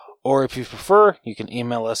 Or if you prefer, you can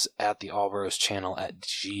email us at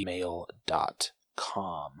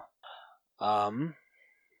theallbroschannel@gmail.com.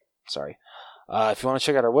 Sorry. If you want to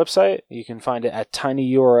check out our website, you can find it at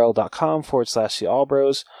tinyurl.com/The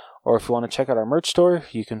Allbros. Or if you want to check out our merch store,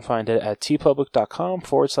 you can find it at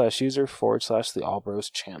tpublic.com/user/The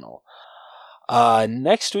Allbros channel.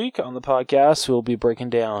 Next week on the podcast, we'll be breaking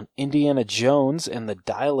down Indiana Jones and the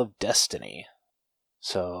Dial of Destiny.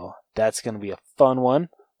 So that's going to be a fun one.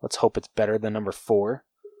 Let's hope it's better than number 4.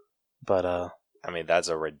 But, I mean, that's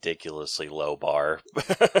a ridiculously low bar.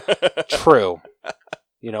 True.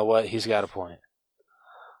 You know what? He's got a point.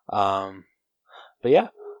 But yeah,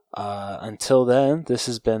 until then, this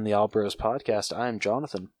has been the All Bros Podcast. I'm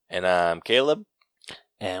Jonathan. And I'm Caleb.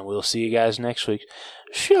 And we'll see you guys next week.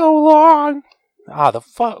 So long! I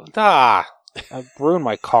ruined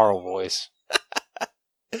my Carl voice.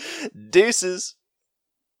 Deuces.